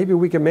 well, maybe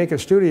we can make a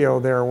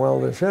studio there. Well,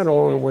 the shed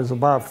only was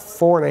about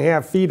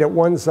 4.5 feet at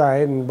one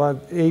side and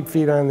about 8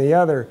 feet on the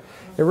other.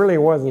 It really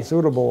wasn't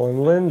suitable.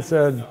 And Lynn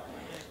said,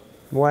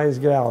 wise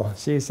gal,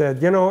 she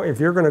said, you know, if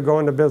you're going to go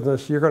into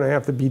business, you're going to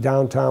have to be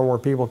downtown where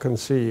people can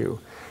see you.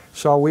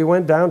 So we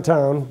went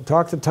downtown,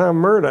 talked to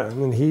Tom Murda,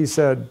 and he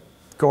said,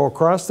 go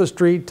across the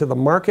street to the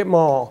Market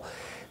Mall.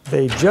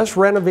 They just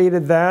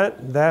renovated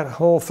that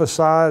whole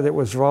facade. It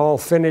was all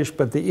finished,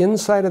 but the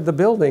inside of the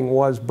building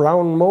was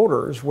Brown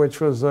Motors,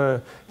 which was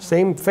the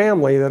same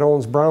family that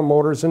owns Brown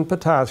Motors in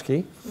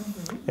Petoskey.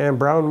 And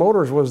Brown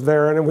Motors was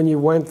there, and when you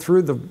went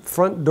through the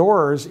front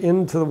doors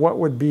into what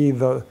would be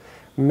the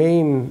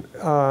main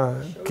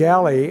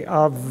galley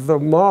of the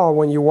mall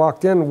when you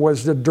walked in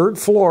was the dirt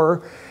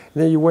floor.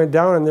 And then you went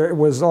down and there it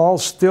was all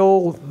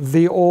still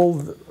the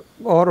old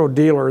auto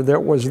dealer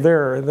that was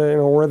there,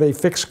 where they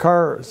fix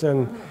cars.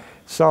 And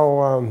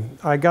so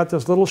I got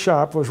this little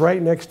shop. It was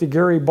right next to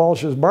Gary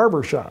Balch's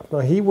barber shop. Now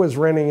he was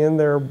renting in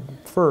there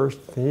first.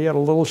 He had a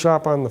little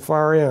shop on the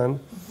far end,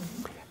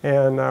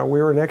 and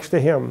we were next to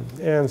him.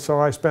 And so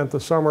I spent the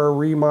summer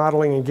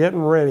remodeling and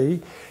getting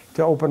ready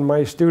to open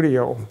my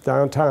studio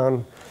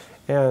downtown.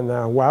 And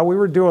while we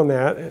were doing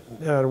that,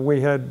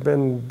 we had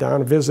been down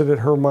and visited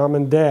her mom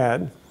and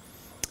dad.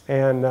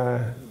 And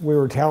we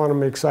were telling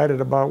them excited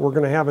about we're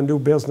going to have a new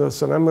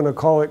business, and I'm going to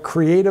call it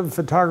creative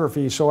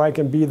photography so I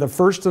can be the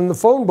first in the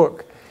phone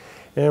book.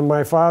 And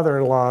my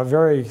father-in-law, a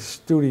very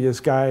studious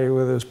guy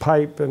with his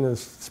pipe and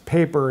his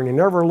paper, and he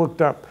never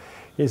looked up.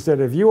 He said,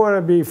 if you want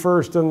to be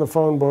first in the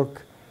phone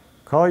book,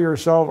 call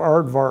yourself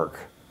Aardvark.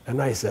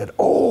 And I said,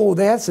 oh,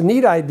 that's a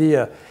neat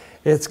idea.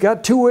 It's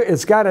got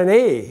an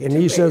A. And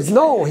he says,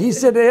 no, he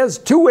said it has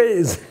 2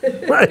 A's.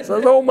 I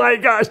said, oh my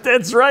gosh,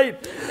 that's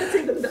right. That's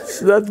even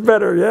better. That's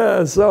better,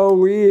 yeah.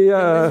 So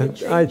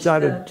I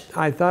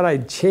thought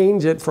I'd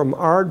change it from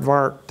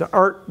Aardvark to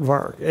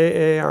Artvark,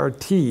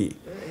 A-A-R-T.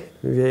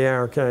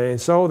 Yeah, okay.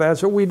 So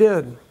that's what we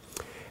did.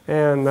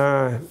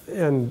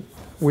 And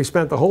we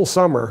spent the whole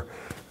summer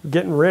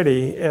getting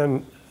ready.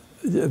 And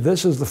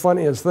this is the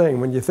funniest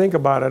thing. When you think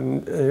about it,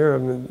 you're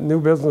in a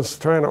new business,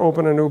 trying to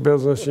open a new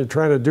business, you're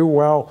trying to do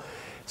well.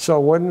 So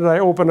when did I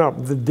open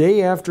up? The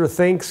day after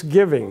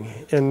Thanksgiving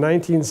in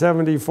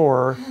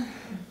 1974.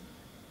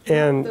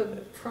 And the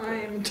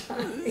prime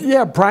time.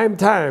 Yeah, prime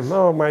time.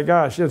 Oh my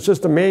gosh, it's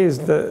just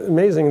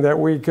amazing that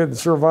we could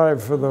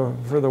survive for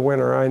the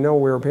winter. I know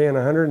we were paying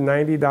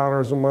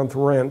 $190 a month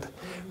rent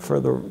for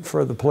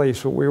the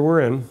place that we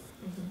were in.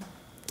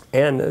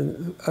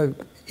 And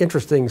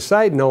interesting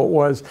side note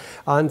was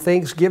on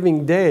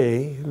Thanksgiving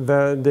Day,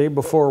 the day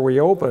before we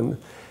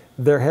opened,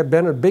 there had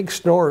been a big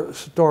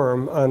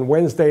storm on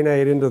Wednesday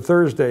night into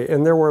Thursday,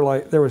 and there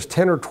was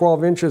 10 or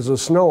 12 inches of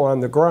snow on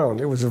the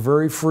ground. It was a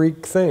very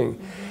freak thing.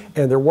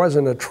 And there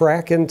wasn't a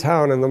track in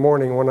town in the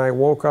morning. When I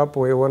woke up,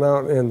 we went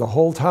out and the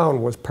whole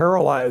town was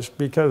paralyzed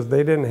because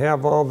they didn't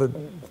have all the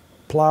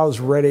plows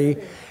ready.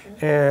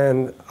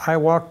 And I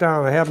walked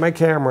down, I had my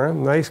camera,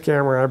 nice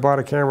camera. I bought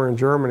a camera in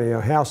Germany,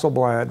 a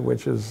Hasselblad,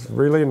 which is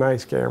really a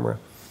nice camera.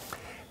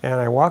 And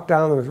I walked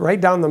down, right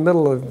down the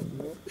middle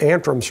of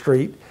Antrim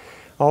Street,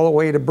 all the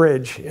way to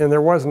Bridge, and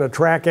there wasn't a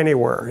track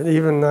anywhere,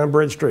 even on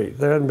Bridge Street.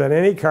 There hadn't been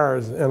any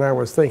cars, and I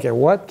was thinking,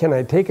 what can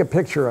I take a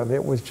picture of?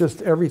 It was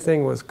just,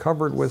 everything was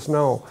covered with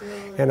snow.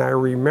 And I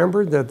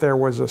remembered that there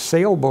was a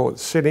sailboat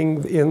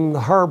sitting in the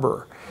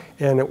harbor.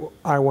 And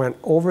I went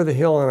over the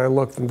hill and I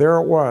looked, and there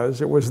it was.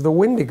 It was the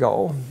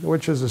Wendigo,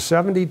 which is a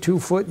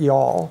 72-foot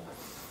yawl,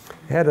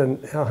 had a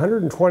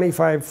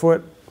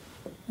 125-foot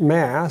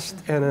mast,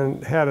 and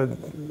it had a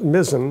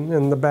mizzen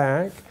in the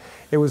back.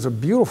 It was a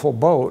beautiful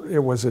boat.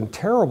 It was in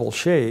terrible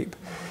shape.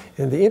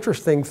 And the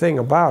interesting thing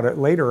about it,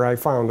 later I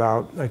found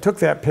out, I took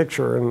that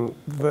picture, and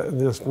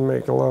just to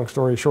make a long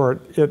story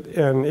short,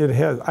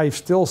 I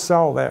still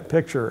sell that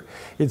picture.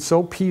 It's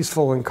so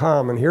peaceful and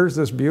calm, and here's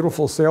this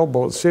beautiful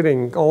sailboat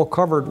sitting all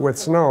covered with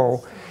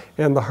snow,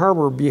 and the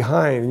harbor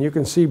behind. And you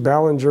can see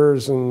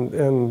Ballingers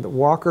and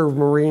Walker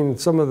Marine,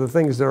 some of the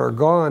things that are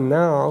gone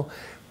now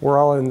were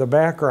all in the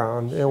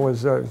background. It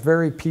was a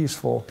very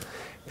peaceful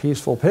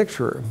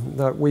picture.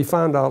 That we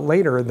found out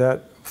later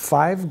that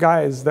 5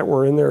 guys that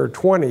were in their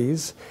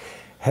 20s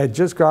had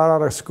just got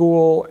out of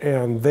school,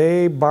 and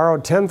they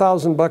borrowed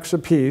 $10,000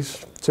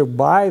 apiece to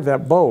buy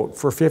that boat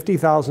for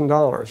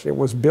 $50,000. It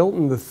was built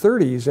in the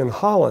 30s in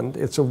Holland.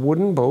 It's a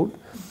wooden boat,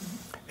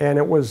 and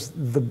it was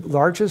the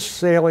largest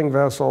sailing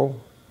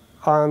vessel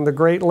on the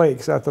Great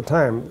Lakes at the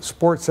time,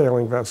 sport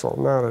sailing vessel.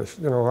 Not a,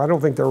 I don't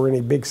think there were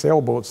any big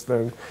sailboats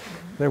then.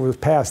 It was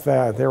past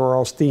that. They were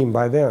all steam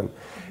by then.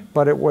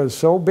 But it was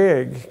so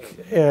big,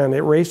 and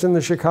it raced in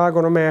the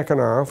Chicago to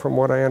Mackinac, from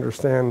what I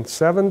understand,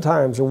 7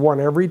 times, and won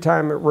every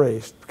time it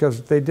raced,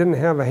 because they didn't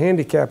have a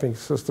handicapping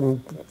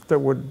system that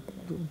would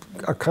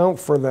account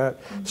for that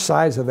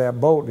size of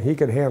that boat. He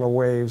could handle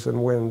waves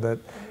and wind that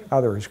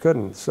others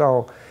couldn't.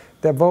 So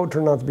that boat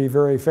turned out to be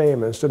very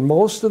famous. And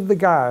most of the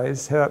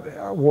guys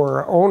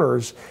were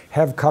owners,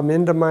 have come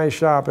into my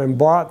shop and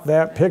bought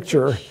that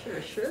picture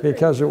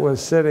because it was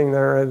sitting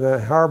there in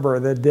the harbor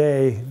the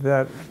day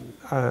that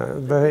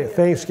the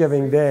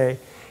Thanksgiving Day,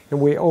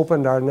 and we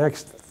opened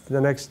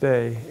the next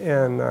day,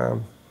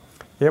 and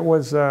it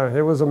was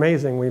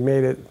amazing. We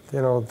made it,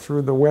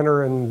 through the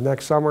winter, and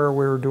next summer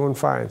we were doing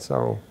fine.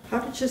 So, how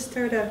did you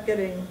start out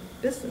getting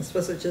business?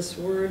 Was it just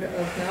word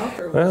of mouth,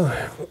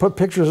 or put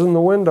pictures in the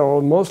window?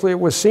 Mostly it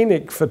was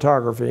scenic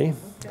photography,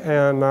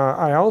 and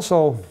I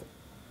also.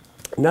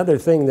 Another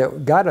thing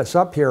that got us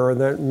up here,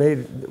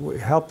 that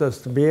helped us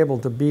to be able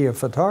to be a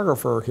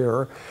photographer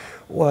here,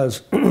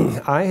 was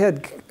I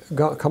had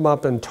come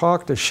up and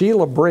talked to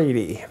Sheila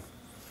Brady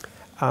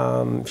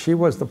She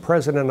was the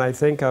president, I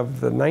think,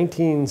 of the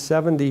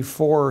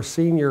 1974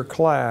 senior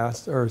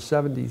class, or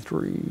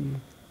 73,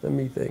 let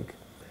me think.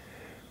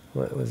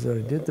 What was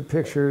it? I did the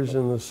pictures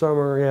in the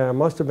summer. Yeah, it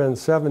must have been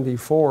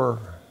 74.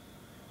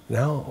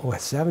 No, it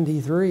was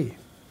 73.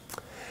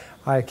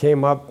 I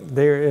came up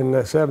there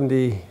in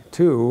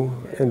 72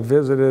 and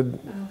visited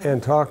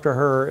and talked to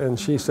her, and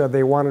she said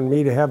they wanted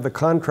me to have the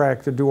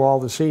contract to do all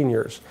the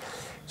seniors.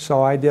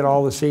 So I did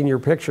all the senior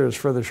pictures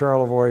for the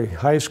Charlevoix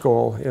High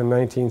School in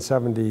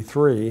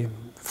 1973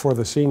 for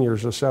the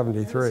seniors of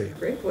 73. That's a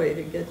great way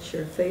to get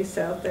your face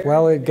out there.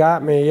 Well, it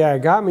got me, yeah,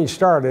 it got me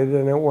started,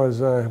 and it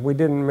was, we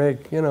didn't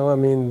make, you know, I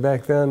mean,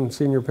 back then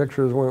senior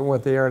pictures weren't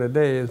what they are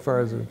today as far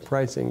as the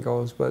pricing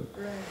goes, but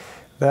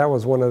that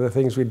was one of the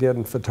things we did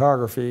in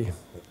photography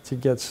to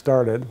get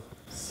started.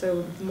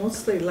 So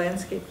mostly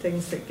landscape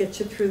things that get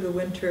you through the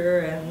winter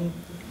and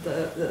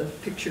the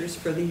pictures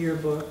for the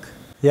yearbook.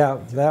 Yeah,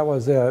 that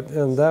was it,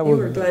 and that You was.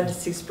 were glad to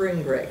see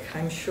spring break,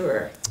 I'm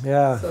sure.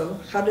 Yeah. So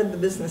how did the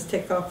business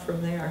take off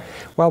from there?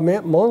 Well,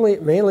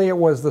 mainly it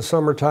was the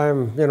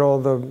summertime. You know,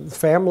 the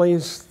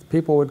families,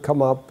 people would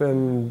come up,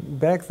 and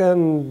back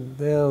then,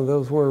 you know,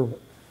 those were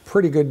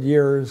pretty good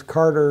years.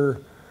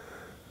 Carter,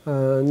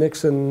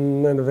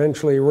 Nixon, and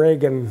eventually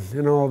Reagan.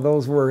 You know,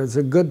 those were. It's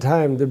a good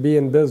time to be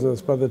in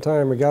business. By the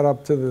time we got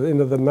up to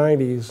into the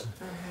 90s.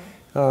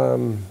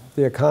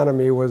 The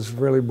economy was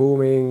really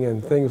booming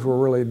and things were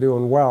really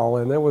doing well,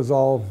 and it was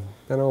all,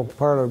 you know,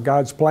 part of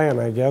God's plan,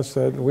 I guess,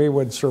 that we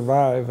would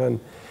survive, and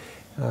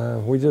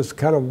we just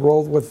kind of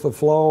rolled with the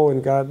flow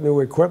and got new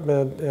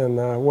equipment.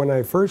 And when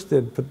I first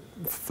did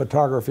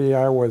photography,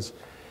 I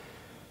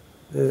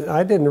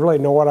didn't really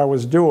know what I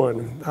was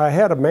doing. I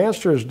had a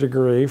master's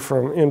degree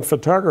in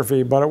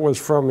photography, but it was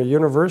from a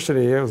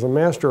university. It was a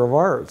Master of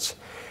Arts.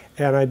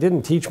 And it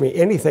didn't teach me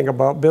anything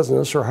about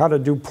business or how to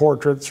do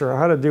portraits or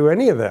how to do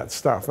any of that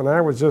stuff. And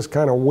I was just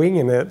kind of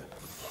winging it.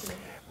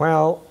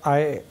 Well,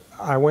 I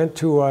went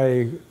to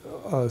a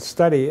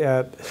study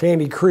at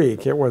Sandy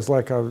Creek. It was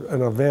like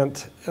an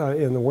event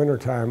in the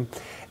wintertime.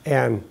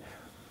 And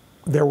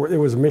it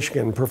was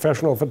Michigan,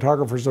 Professional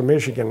Photographers of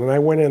Michigan. And I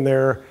went in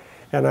there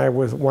and I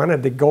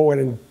wanted to go in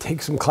and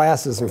take some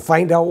classes and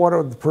find out what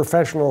the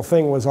professional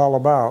thing was all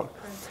about.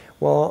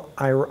 Well,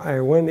 I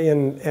went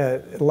in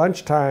at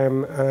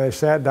lunchtime and I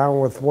sat down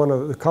with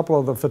a couple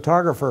of the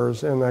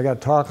photographers, and I got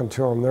talking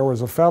to them. There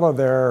was a fellow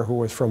there who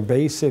was from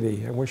Bay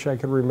City. I wish I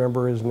could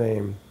remember his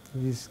name.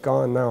 He's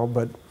gone now,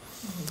 but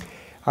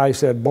I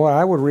said, boy,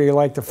 I would really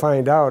like to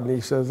find out. And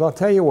he says, I'll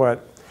tell you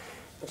what,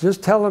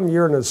 just tell them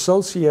you're an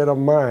associate of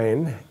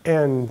mine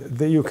and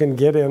that you can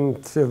get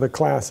into the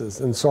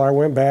classes. And so I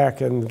went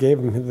back and gave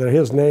him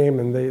his name,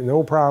 and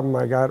no problem,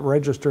 I got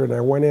registered and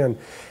I went in.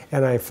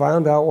 And I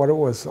found out what it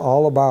was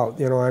all about.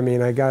 You know, I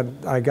mean, I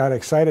got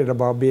excited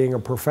about being a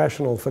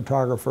professional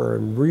photographer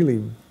and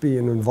really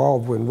being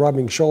involved with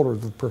rubbing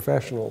shoulders with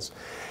professionals.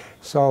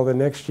 So the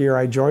next year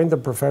I joined the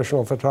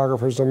Professional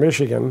Photographers of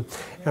Michigan,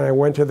 and I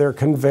went to their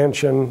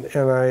convention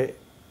and I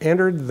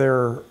entered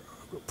their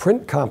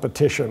print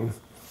competition,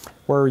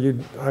 where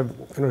I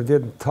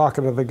did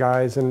talking to the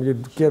guys, and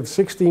you'd give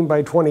 16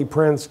 by 20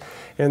 prints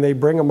and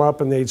they'd bring them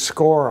up and they'd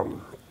score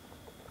them.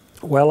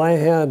 Well, I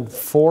had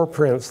 4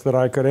 prints that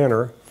I could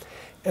enter,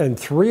 and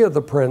 3 of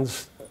the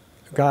prints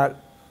got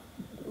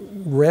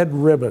red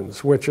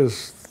ribbons, which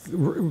is a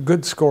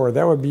good score.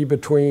 That would be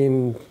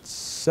between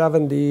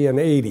 70 and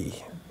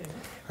 80,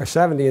 or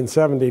 70 and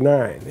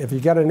 79. If you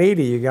got an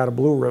 80, you got a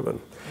blue ribbon.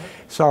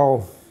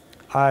 So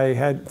I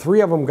had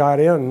 3 of them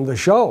got in the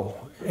show,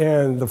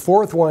 and the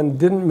 4th one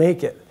didn't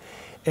make it.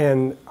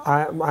 And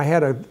I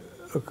had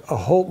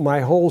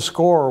my whole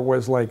score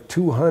was like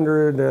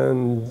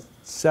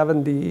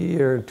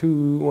 270 or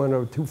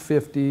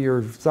 250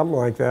 or something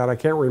like that. I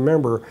can't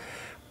remember.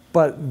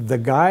 But the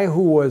guy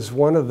who was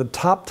one of the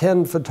top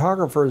 10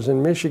 photographers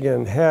in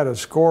Michigan had a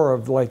score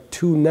of like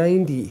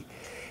 290.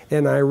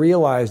 And I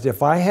realized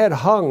if I had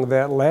hung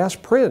that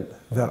last print,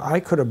 that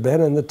I could have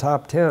been in the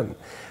top 10.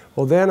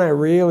 Well, then I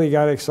really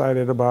got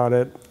excited about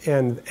it.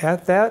 And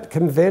at that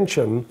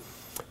convention,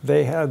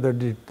 they had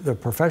the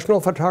Professional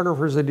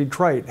Photographers of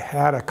Detroit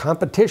had a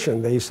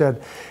competition. They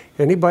said,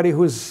 anybody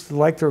who's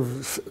like to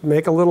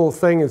make a little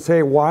thing and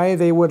say why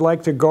they would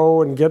like to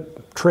go and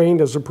get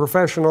trained as a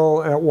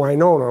professional at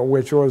Winona,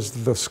 which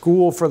was the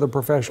school for the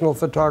Professional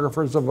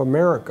Photographers of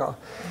America.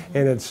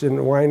 And it's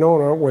in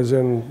Winona, was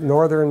in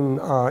northern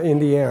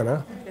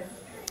Indiana.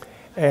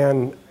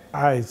 And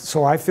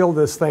so I filled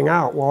this thing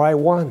out. Well, I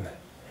won.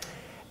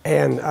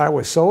 And I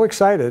was so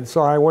excited, so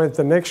I went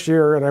the next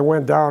year and I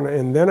went down,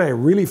 and then I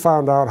really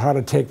found out how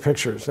to take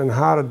pictures and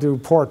how to do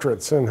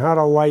portraits and how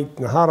to light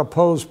and how to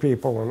pose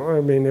people. And I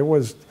mean,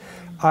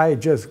 I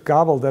just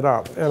gobbled it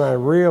up, and I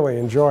really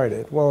enjoyed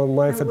it. Well,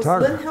 my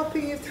photography. Was Lynn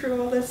helping you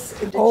through all this?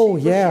 Oh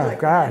yeah,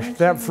 gosh,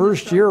 that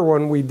first year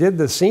when we did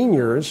the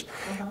seniors,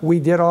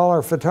 we did all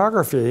our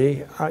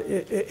photography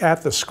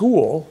at the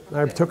school.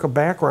 I took a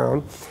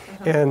background,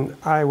 and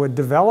I would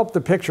develop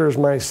the pictures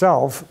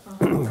myself.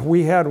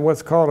 We had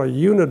what's called a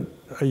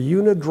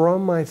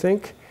unidrum, I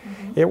think,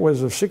 It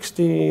was a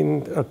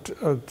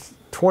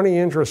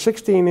 20-inch or a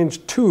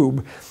 16-inch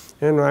tube,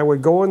 and I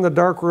would go in the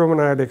dark room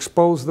and I'd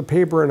expose the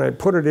paper and I'd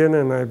put it in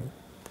and I'd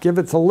give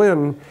it to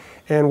Lynn,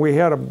 and we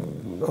had a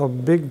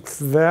big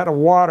vat of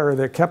water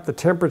that kept the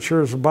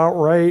temperatures about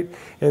right,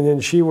 and then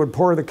she would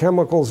pour the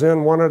chemicals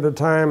in one at a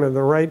time at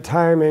the right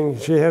timing.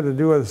 She had to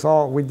do this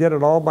all, we did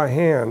it all by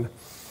hand.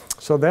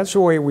 So that's the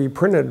way we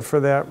printed for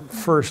that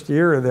first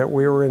year that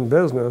we were in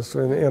business,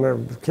 in a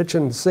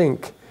kitchen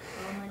sink.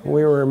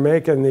 We were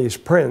making these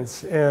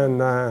prints, and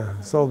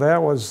so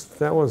that was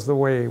the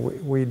way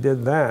we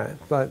did that.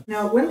 But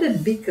now, when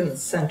did Beacon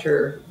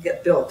Center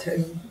get built?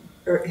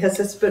 Or has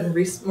this been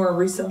more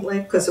recently?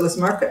 Because it was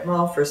Market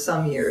Mall for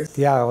some years.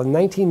 Yeah, in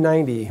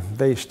 1990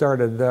 they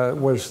started. So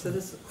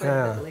this is quite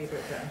a bit later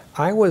then.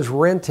 I was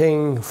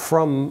renting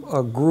from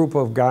a group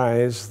of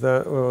guys.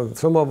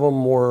 Some of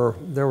them were.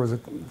 There was a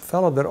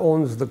fellow that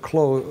owns the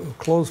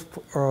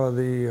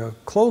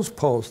clothes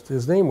post.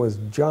 His name was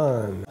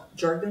John.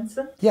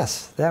 Jorgensen?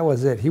 Yes, that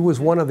was it. He was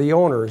one of the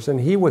owners, and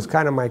he was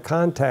kind of my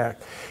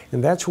contact,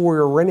 and that's where we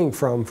were renting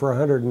from for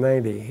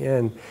 190.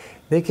 And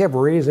they kept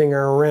raising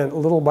our rent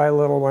little by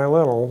little by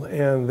little,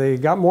 and they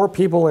got more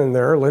people in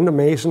there. Linda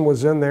Mason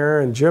was in there,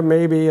 and Jim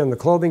Mabey and the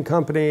clothing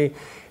company,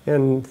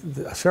 and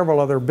several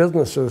other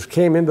businesses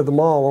came into the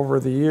mall over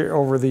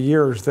the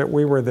years that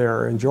we were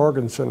there, and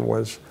Jorgensen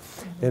was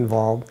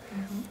involved.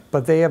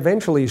 But they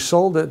eventually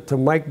sold it to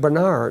Mike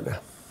Bernard,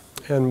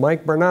 and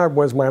Mike Bernard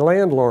was my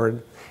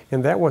landlord,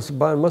 and that was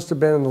about, must have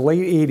been in the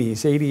late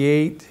 80s,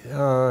 88,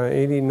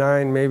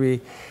 89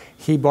 maybe.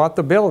 He bought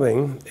the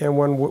building, and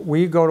when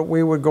we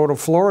would go to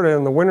Florida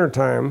in the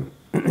wintertime,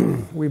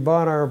 we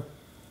bought our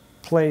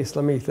place,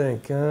 let me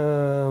think,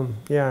 that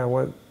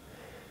must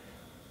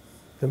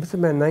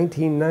have been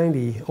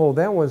 1990. Oh,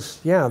 that was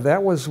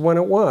when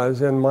it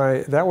was, and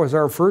that was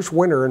our first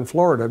winter in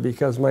Florida,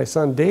 because my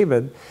son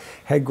David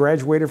had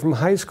graduated from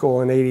high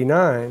school in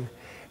 '89,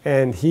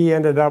 and he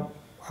ended up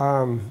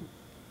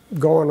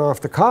going off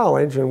to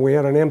college, and we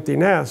had an empty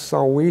nest,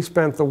 so we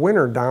spent the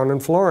winter down in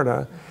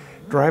Florida,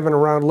 driving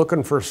around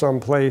looking for some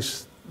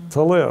place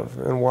to live.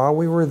 And while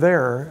we were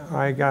there,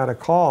 I got a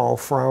call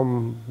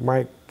from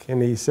Mike,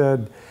 and he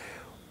said,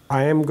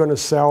 I am going to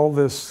sell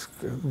we're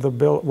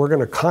going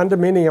to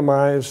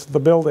condominiumize the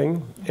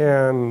building,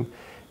 and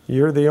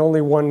you're the only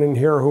one in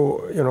here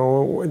who,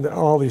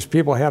 all these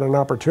people had an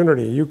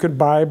opportunity. You could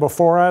buy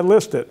before I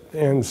list it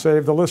and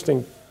save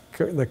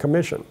the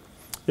commission,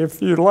 if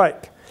you'd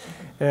like.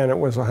 And it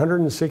was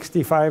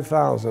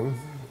 $165,000,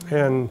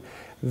 and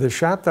the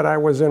shop that I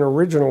was in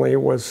originally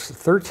was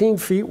 13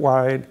 feet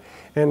wide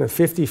and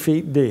 50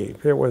 feet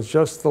deep. It was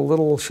just the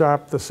little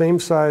shop, the same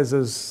size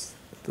as,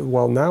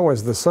 well, now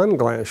as the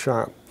sunglass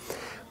shop.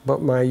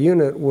 But my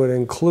unit would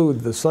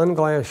include the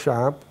sunglass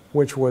shop,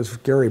 which was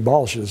Gary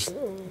Balch's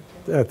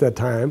at that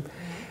time,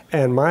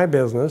 and my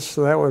business.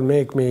 So that would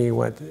make me,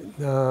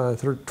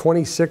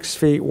 26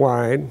 feet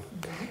wide.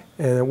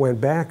 And it went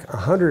back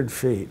 100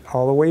 feet,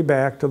 all the way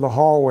back to the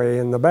hallway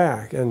in the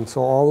back. And so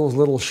all those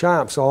little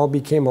shops all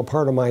became a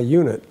part of my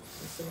unit.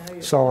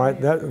 So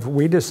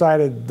we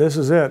decided, this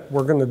is it,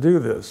 we're going to do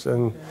this.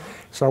 And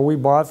so we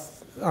bought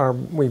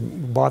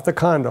the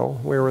condo.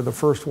 We were the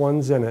first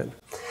ones in it.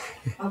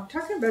 I'm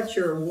talking about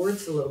your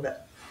awards a little bit,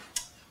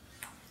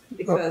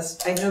 because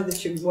I know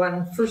that you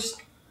won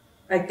first,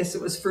 I guess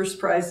it was first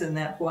prize in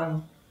that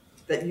one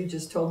that you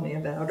just told me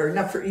about, or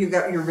not, you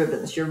got your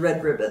ribbons, your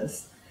red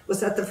ribbons.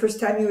 Was that the first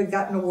time you had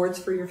gotten awards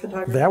for your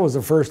photography? That was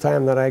the first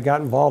time that I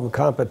got involved in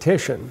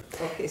competition.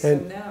 Okay, so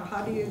now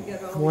how do you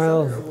get all these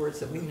other awards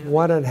that we know?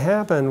 What had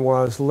happened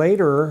was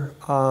later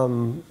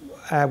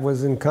I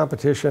was in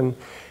competition,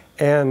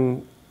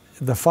 and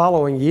the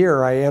following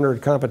year I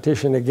entered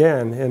competition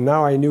again, and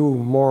now I knew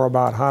more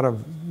about how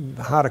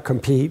to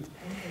compete,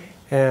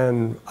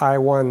 and I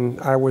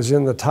was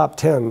in the top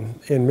 10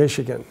 in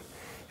Michigan.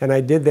 And I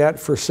did that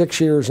for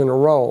 6 years in a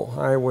row.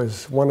 I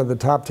was one of the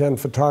top 10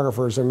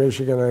 photographers in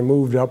Michigan. I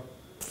moved up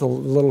a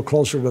little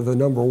closer to the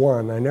number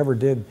one. I never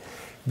did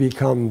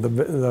become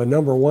the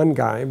number one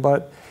guy,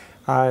 but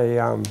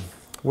I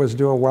was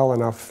doing well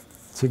enough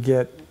to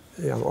get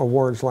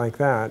awards like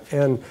that.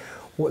 And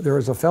there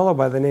was a fellow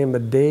by the name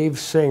of Dave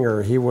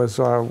Singer. He was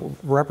a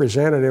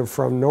representative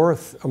from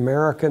North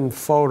American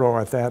Photo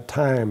at that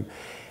time.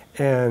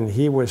 And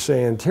he was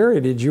saying,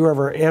 Terry, did you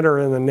ever enter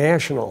in the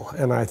National?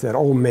 And I said,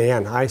 oh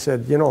man. I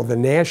said, the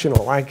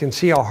National, I can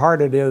see how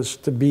hard it is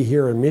to be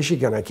here in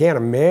Michigan. I can't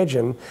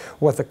imagine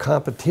what the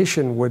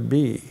competition would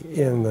be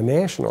in the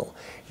National.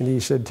 And he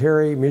said,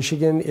 Terry,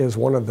 Michigan is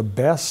one of the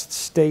best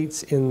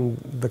states in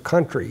the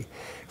country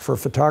for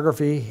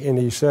photography. And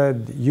he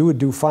said, you would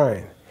do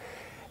fine.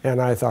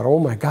 And I thought, oh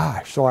my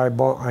gosh. So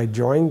I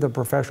joined the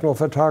Professional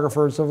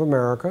Photographers of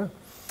America,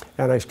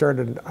 and I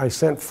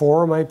sent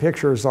 4 of my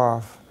pictures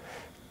off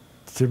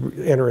to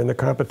enter in the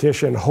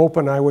competition,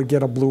 hoping I would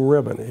get a blue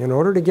ribbon. In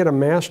order to get a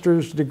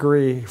master's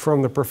degree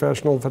from the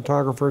Professional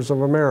Photographers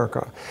of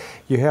America,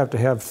 you have to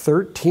have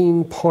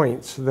 13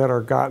 points that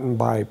are gotten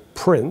by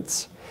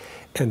prints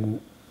and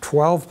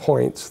 12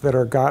 points that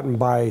are gotten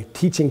by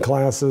teaching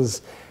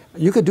classes.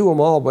 You could do them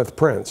all with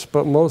prints,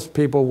 but most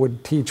people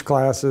would teach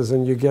classes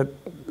and you get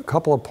a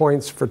couple of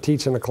points for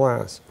teaching a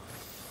class.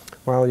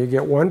 Well, you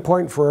get 1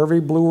 point for every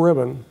blue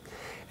ribbon,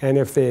 and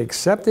if they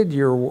accepted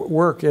your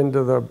work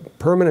into the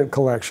permanent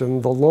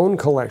collection, the loan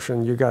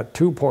collection, you got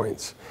 2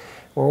 points.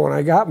 Well, when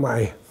I got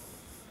my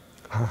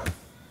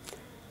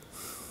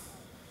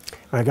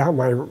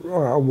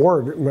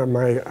award,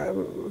 my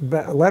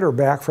letter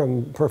back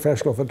from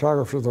Professional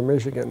Photographers of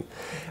Michigan,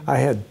 I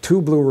had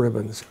 2 blue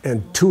ribbons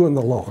and 2 in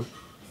the loan.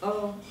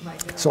 Oh my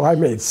God. So I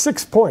made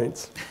 6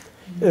 points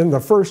in the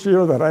first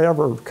year that I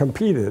ever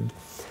competed.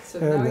 So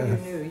now you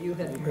knew you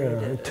had made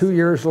it. 2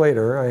 years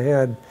later, I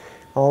had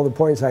all the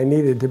points I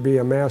needed to be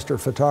a master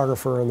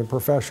photographer in the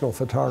Professional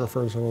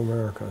Photographers of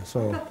America. So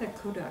what about that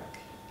Kodak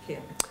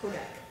camera? Kodak.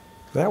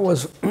 that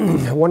was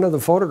one of the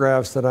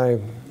photographs that I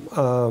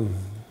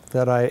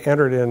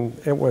entered in.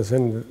 It was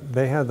in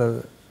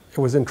it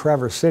was in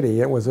Traverse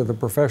City. It was at the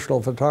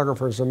Professional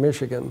Photographers of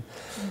Michigan,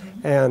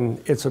 and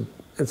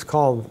it's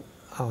called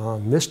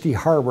Misty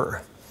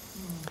Harbor,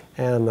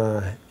 and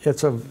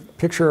it's a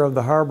picture of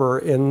the harbor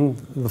in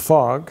the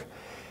fog,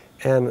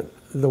 and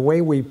the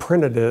way we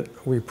printed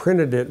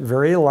it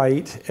very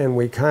light, and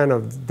we kind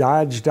of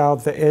dodged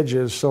out the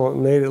edges so it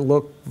made it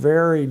look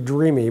very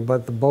dreamy,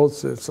 but the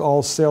boats, it's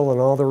all still and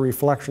all the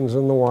reflections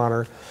in the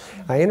water.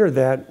 I entered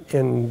that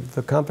in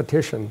the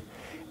competition,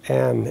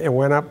 and it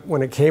went up,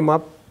 when it came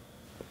up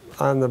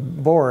on the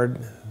board,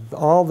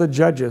 all the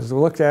judges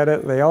looked at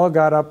it, they all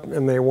got up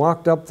and they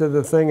walked up to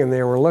the thing and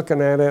they were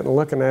looking at it and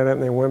looking at it,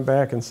 and they went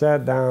back and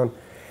sat down.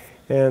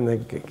 And they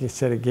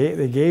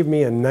gave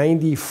me a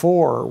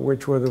 94,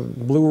 which was a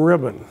blue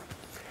ribbon.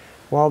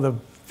 Well, the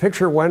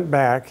picture went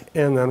back,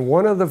 and then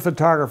one of the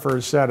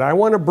photographers said, I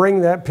want to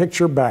bring that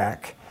picture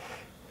back.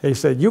 They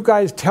said, you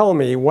guys tell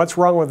me what's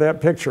wrong with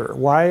that picture.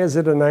 Why is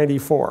it a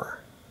 94?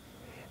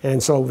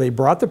 And so they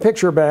brought the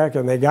picture back,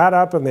 and they got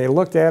up and they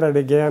looked at it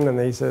again, and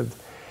they said,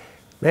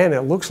 man,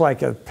 it looks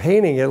like a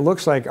painting, it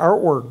looks like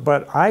artwork,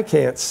 but I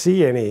can't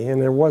see any.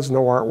 And there was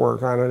no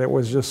artwork on it, it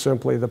was just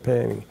simply the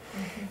painting.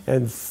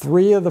 And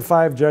 3 of the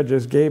 5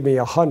 judges gave me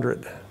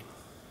 100.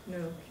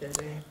 No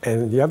kidding.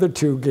 And the other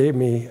 2 gave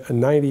me a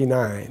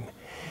 99.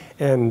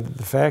 And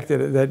the fact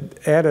that that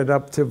ended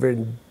up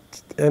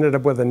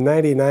with a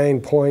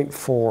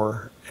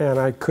 99.4, and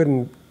I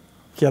couldn't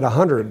get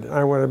 100.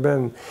 I would have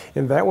been,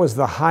 and that was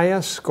the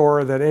highest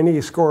score that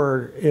any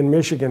scorer in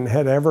Michigan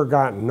had ever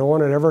gotten. No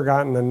one had ever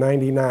gotten a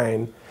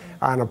 99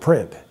 on a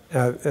print.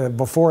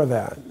 Before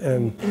that,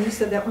 and you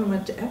said that one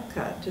went to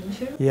Epcot,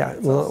 didn't you? Yeah,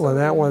 well,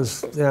 that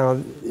was, you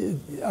know,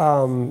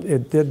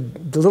 it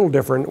did a little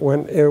different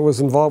when it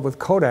was involved with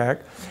Kodak.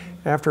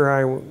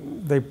 After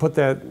they put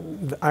that,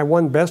 I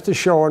won Best of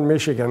Show in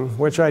Michigan,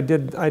 which I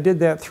did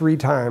that 3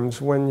 times.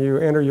 When you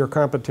enter your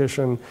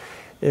competition,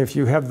 if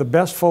you have the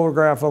best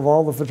photograph of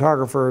all the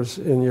photographers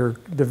in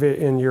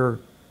your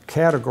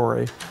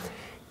category,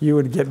 you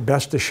would get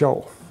Best of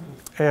Show.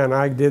 And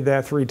I did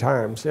that 3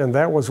 times. And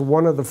that was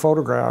one of the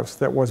photographs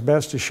that was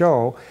Best to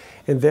Show.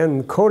 And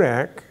then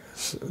Kodak,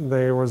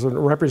 there was a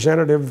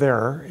representative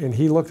there, and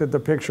he looked at the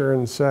picture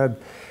and said,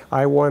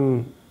 I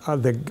won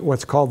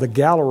what's called the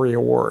Gallery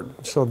Award.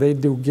 So they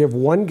do give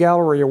 1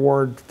 Gallery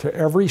Award to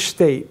every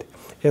state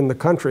in the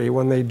country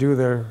when they do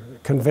their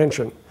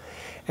convention.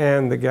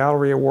 And the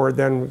Gallery Award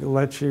then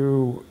lets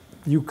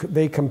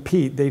they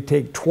compete. They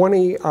take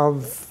 20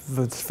 of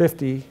the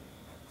 50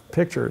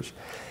 pictures,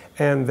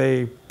 and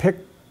they pick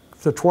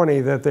the 20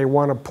 that they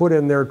want to put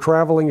in their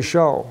traveling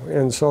show.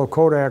 And so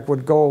Kodak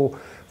would go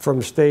from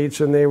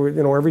states, and they would,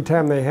 you know, every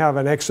time they have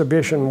an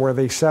exhibition where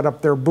they set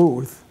up their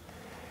booth,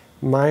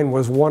 mine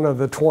was one of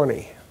the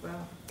 20. Wow.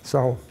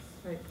 So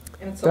right.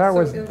 And it's that also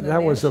was in the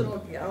that was National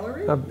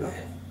Gallery of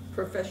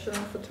Professional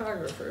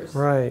Photographers.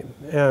 Right.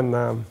 And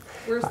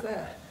where's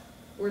that?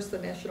 Where's the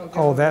National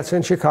Gallery? Oh, that's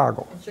in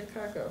Chicago. In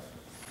Chicago.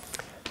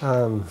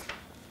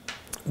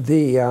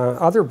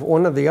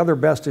 One of the other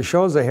best of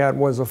shows I had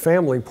was a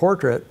family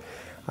portrait.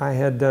 I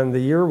had done the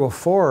year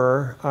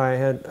before.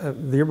 The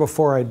year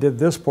before I did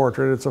this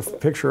portrait. It's a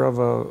picture of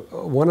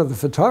one of the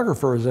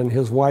photographers and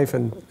his wife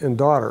and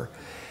daughter.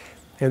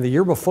 And the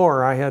year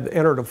before, I had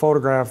entered a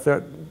photograph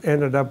that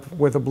ended up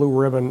with a blue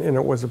ribbon, and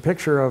it was a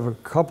picture of a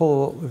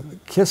couple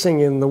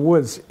kissing in the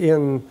woods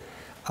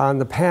on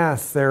the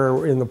path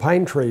there in the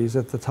pine trees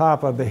at the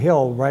top of the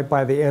hill, right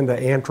by the end of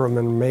Antrim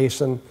and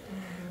Mason.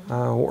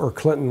 Or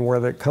Clinton, where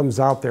that comes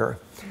out there.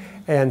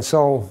 And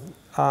so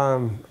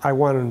I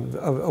won an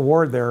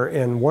award there,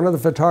 and one of the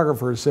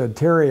photographers said,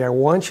 Terry, I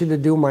want you to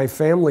do my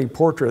family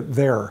portrait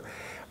there.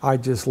 I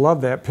just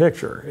love that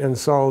picture. And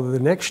so the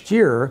next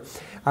year,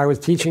 I was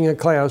teaching a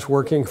class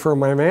working for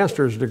my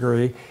master's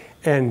degree,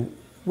 and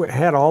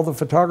had all the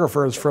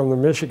photographers from the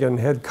Michigan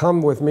had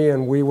come with me,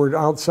 and we were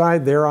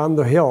outside there on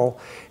the hill,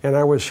 and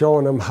I was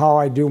showing them how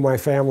I do my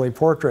family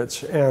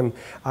portraits. And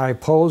I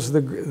posed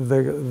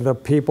the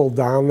people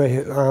down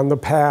on the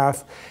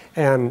path,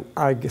 and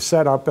I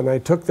set up and I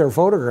took their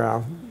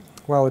photograph.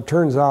 Well, it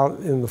turns out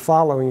in the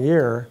following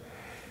year,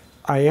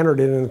 I entered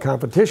it in the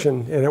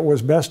competition, and it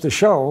was best to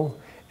show,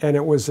 and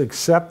it was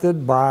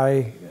accepted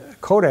by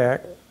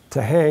Kodak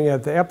to hang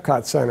at the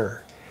Epcot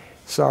Center.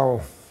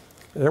 So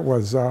it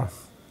was a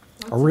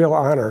real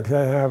honor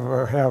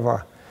to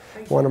have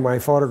one of my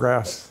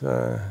photographs.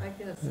 I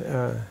guess.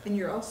 And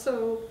you're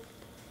also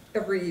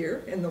every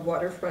year in the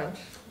waterfront,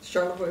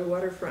 Charlevoix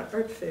Waterfront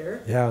Art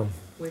Fair. Yeah.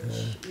 Which,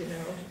 you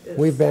know, is...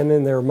 We've been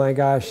in there, my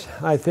gosh.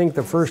 I think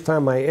the first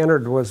time I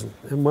entered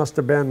it must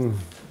have been,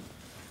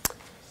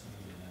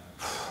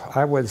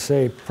 I would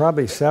say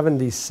probably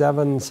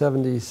 77,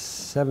 70,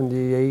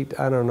 78,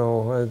 I don't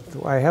know.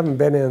 I haven't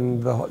been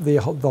in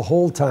the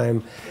whole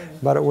time,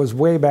 but it was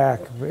way back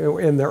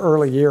in the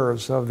early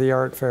years of the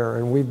art fair,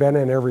 and we've been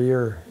in every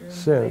year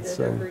since.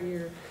 Every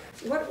year.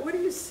 What do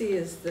you see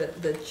as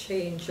the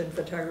change in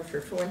photography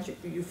from when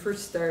you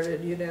first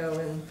started, you know,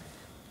 and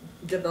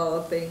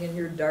developing in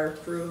your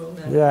dark room,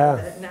 and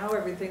now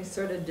everything's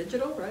sort of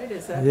digital, right?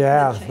 Is that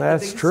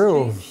that's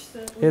true.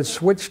 It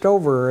switched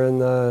over in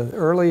the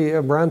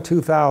around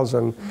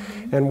 2000,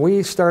 and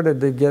we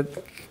started to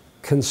get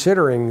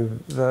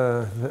considering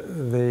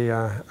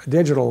the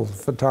digital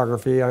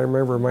photography. I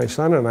remember my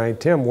son and I,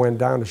 Tim, went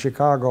down to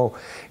Chicago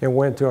and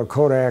went to a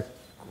Kodak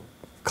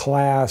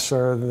class,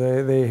 or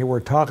they were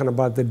talking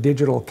about the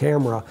digital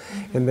camera,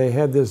 and they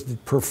had this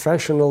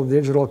professional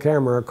digital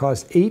camera. It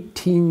cost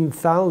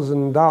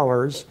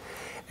 $18,000,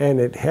 and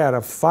it had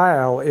a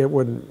file.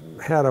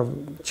 Had a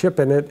chip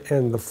in it,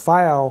 and the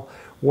file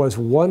was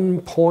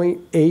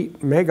 1.8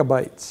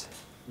 megabytes.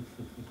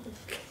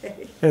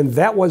 Okay. And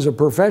that was a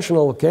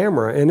professional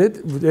camera, and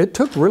it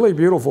took really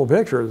beautiful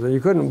pictures. You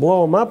couldn't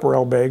blow them up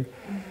real big.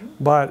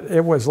 But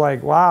it was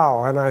like,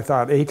 wow, and I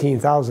thought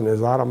 18,000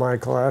 is out of my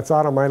class,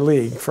 out of my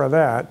league for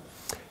that.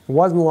 It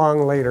wasn't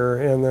long later,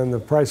 and then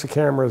the price of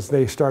cameras,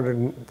 they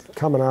started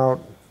coming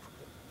out.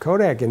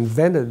 Kodak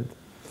invented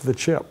the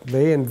chip.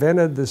 They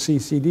invented the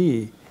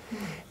CCD.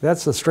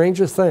 That's the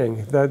strangest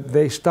thing, that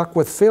they stuck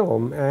with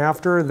film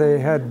after they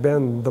had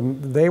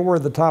been, they were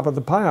the top of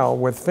the pile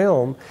with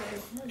film,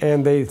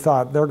 and they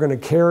thought they're going to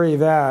carry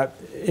that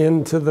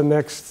into the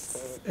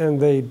next, and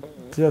they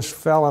just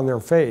fell on their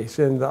face.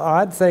 And the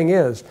odd thing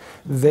is,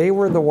 they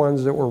were the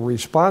ones that were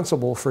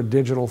responsible for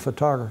digital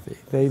photography.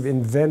 They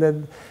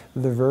invented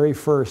the very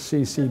first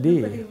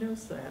CCD. Nobody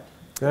knows that.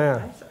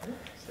 Yeah.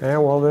 Yeah,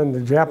 well then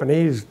the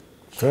Japanese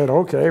said,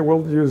 okay,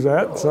 we'll use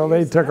that. So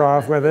they took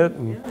off with it.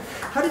 And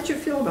how did you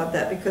feel about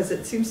that? Because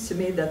it seems to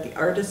me that the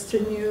artist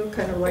in you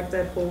kind of like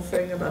that whole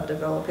thing about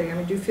developing. I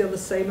mean, do you feel the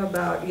same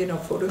about, you know,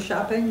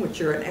 photoshopping, which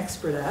you're an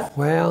expert at?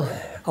 Well,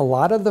 a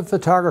lot of the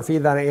photography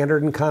that I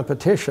entered in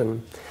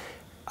competition,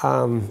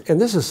 and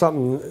this is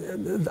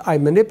something I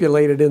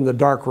manipulated in the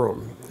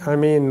darkroom. I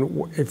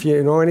mean, if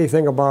you know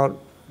anything about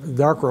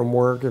darkroom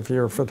work, if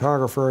you're a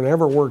photographer and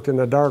ever worked in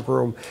a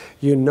darkroom,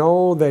 you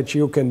know that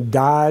you can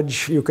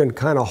dodge, you can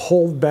kind of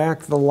hold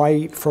back the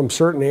light from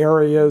certain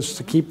areas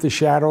to keep the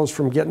shadows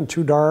from getting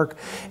too dark.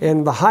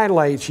 And the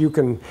highlights, you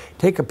can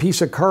take a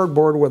piece of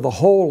cardboard with a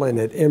hole in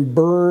it and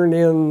burn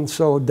in.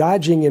 So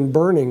dodging and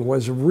burning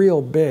was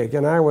real big,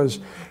 and I was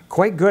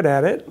quite good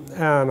at it,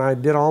 and I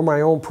did all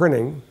my own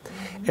printing.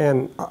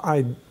 And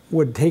I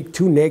would take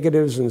two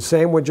negatives and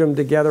sandwich them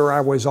together.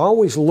 I was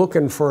always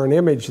looking for an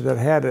image that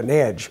had an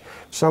edge,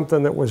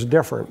 something that was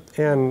different.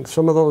 And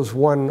some of those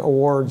won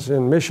awards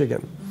in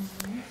Michigan.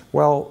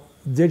 Well,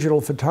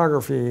 digital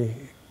photography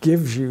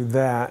gives you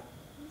that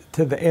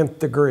to the nth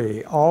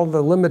degree. All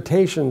the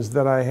limitations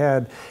that I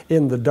had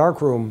in the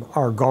darkroom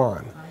are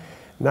gone.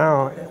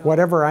 Now,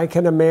 whatever I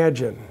can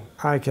imagine,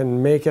 I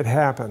can make it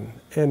happen.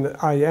 And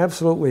I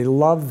absolutely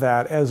love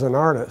that as an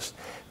artist,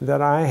 that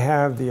I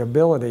have the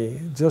ability,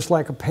 just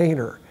like a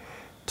painter,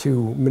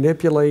 to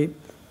manipulate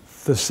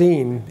the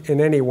scene in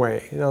any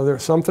way. You know,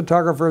 there's some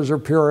photographers are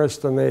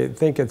purists and they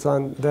think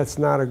that's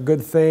not a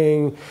good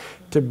thing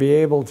to be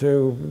able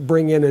to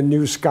bring in a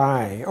new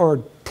sky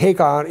or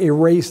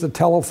erase the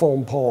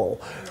telephone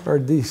pole, or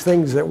these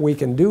things that we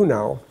can do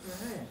now.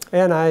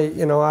 And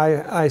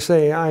I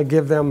say, I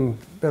give them,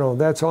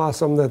 that's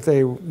awesome that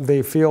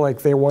they feel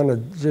like they want to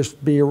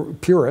just be a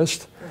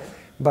purist.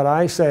 But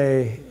I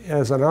say,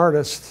 as an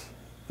artist,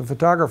 the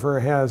photographer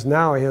has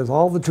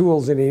all the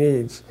tools that he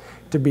needs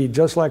to be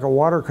just like a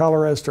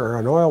watercolorist or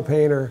an oil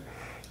painter.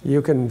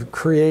 You can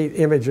create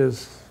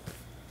images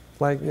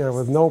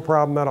with no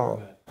problem at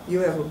all.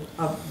 You have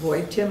a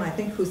boy, Tim, I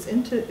think,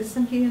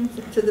 isn't he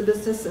into the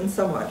business and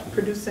somewhat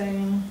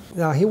producing?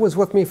 Now, he was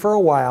with me for a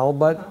while,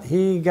 but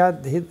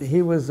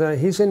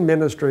he's in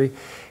ministry,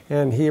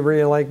 and he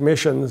really liked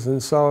missions,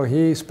 and so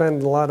he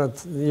spent a lot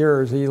of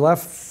years. He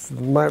left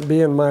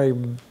being my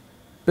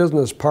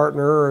business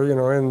partner,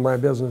 in my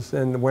business,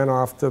 and went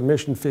off to the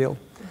mission field.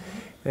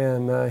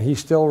 And he's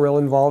still real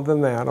involved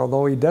in that,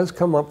 although he does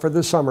come up for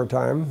the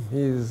summertime.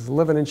 He's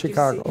living in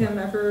Chicago. Do you see him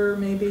ever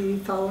maybe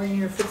following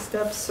your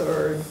footsteps,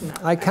 or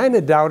not? I kind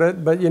of doubt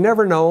it, but you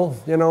never know.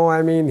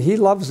 I mean, he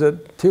loves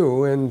it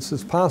too, and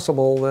it's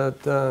possible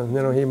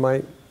that he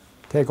might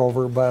take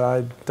over, but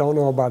I don't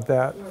know about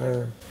that.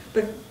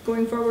 But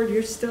going forward,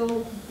 you're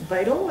still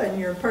vital, and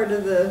you're part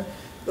of the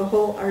the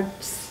whole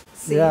art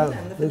scene Yeah,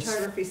 and the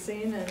photography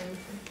scene. And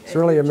it's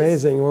really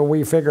amazing when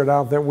we figured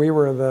out that we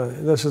were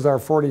this is our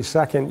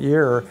 42nd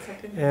year,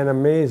 and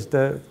amazed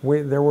that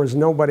there was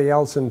nobody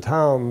else in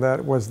town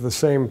that was the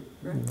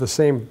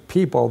same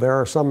people. There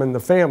are some in the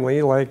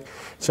family, like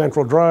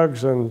Central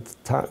Drugs and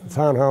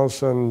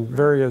Townhouse and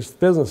various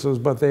businesses,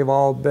 but they've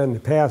all been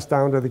passed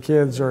down to the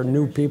kids or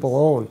new people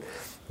own.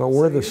 But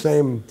we're the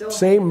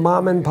same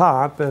mom and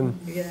pop, and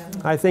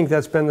I think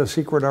that's been the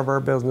secret of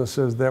our business,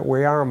 is that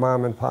we are a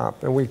mom and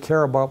pop, and we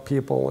care about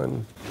people.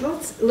 And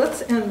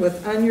let's end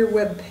with, on your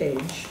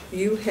webpage,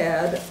 you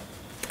had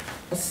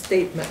a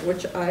statement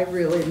which I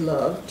really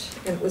loved,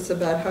 and it was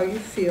about how you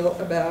feel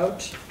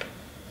about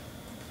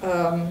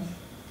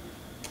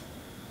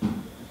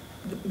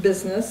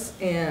business,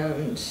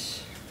 and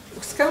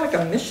it's kind of like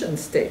a mission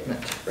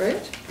statement,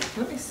 right?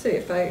 Let me see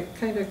if I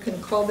kind of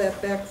can call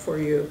that back for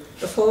you.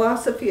 The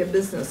philosophy of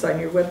business on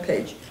your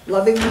webpage.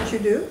 Loving what you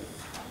do.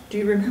 Do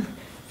you remember?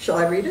 Shall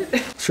I read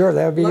it? Sure,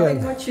 that would be good.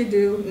 Loving what you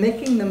do,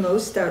 making the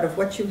most out of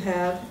what you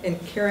have, and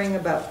caring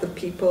about the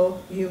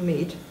people you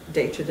meet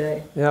day to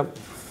day. Yep.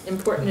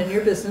 Important in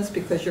your business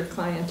because your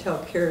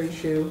clientele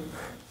carries you.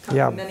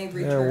 Yeah, many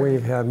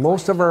we've had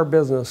most of our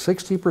business,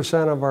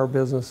 60% of our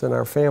business in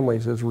our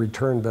families is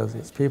return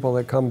business, people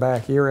that come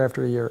back year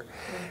after year.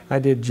 I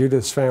did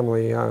Judith's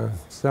family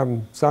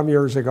some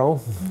years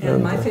ago.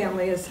 And my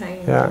family is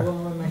hanging on the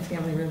wall in my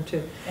family room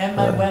too. And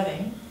my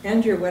wedding.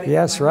 And your wedding.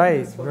 Yes,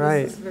 right,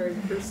 right. This is very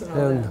personal.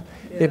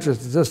 And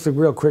just a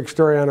real quick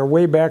story on our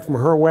way back from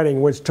her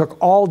wedding, which took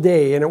all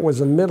day, and it was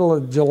the middle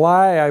of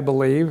July, I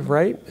believe,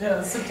 right?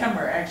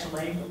 September,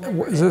 actually.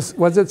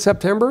 Was it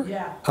September?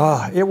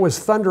 Yeah. It was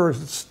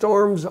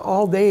thunderstorms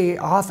all day,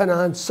 off and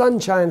on,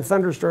 sunshine,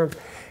 thunderstorms.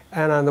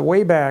 And on the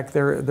way back,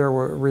 their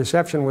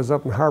reception was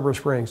up in Harbor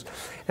Springs.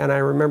 And I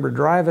remember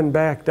driving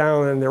back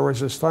down, and there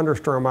was this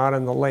thunderstorm out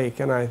in the lake,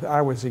 and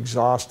I was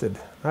exhausted.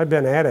 I'd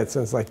been at it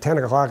since like 10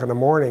 o'clock in the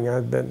morning.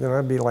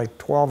 I'd be like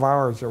 12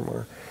 hours or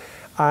more.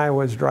 I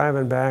was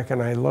driving back,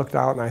 and I looked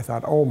out, and I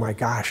thought, oh my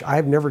gosh,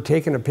 I've never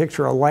taken a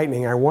picture of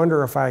lightning. I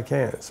wonder if I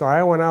can. So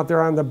I went out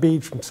there on the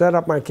beach and set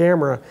up my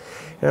camera,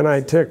 and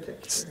I took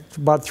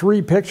about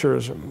 3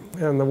 pictures.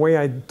 And the way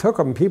I took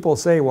them, people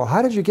say, well,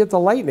 how did you get the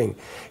lightning?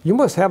 You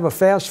must have a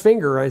fast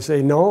finger. I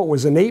say, no, it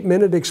was an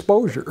 8-minute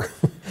exposure.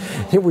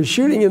 It was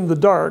shooting in the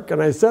dark,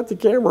 and I set the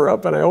camera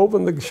up, and I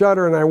opened the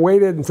shutter, and I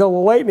waited until the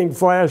lightning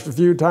flashed a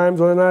few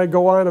times, and then I'd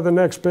go on to the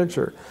next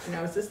picture.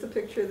 Now, is this the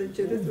picture that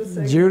Judith was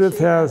saying? Judith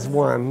has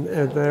one.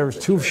 There was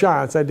 2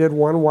 shots. I did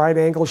one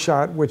wide-angle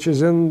shot, which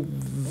is in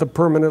the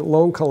permanent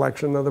loan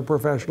collection of the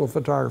Professional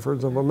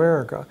Photographers of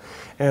America,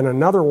 and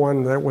another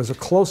one that was a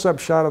close-up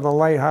shot of the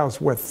lighthouse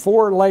with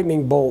 4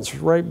 lightning bolts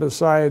right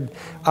beside,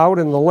 out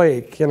in the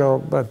lake, you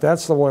know, but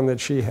that's the one that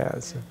she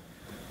has.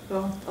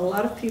 Well, a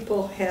lot of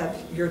people have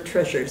your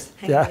treasures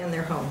hanging in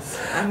their homes.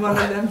 I'm one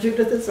of them.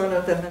 Judith is one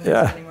of them, and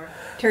there's many more.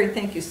 Terry,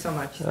 thank you so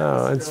much. That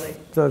was really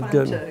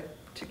fun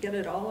to get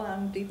it all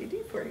on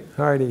DVD for you.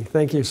 All righty.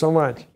 Thank you so much.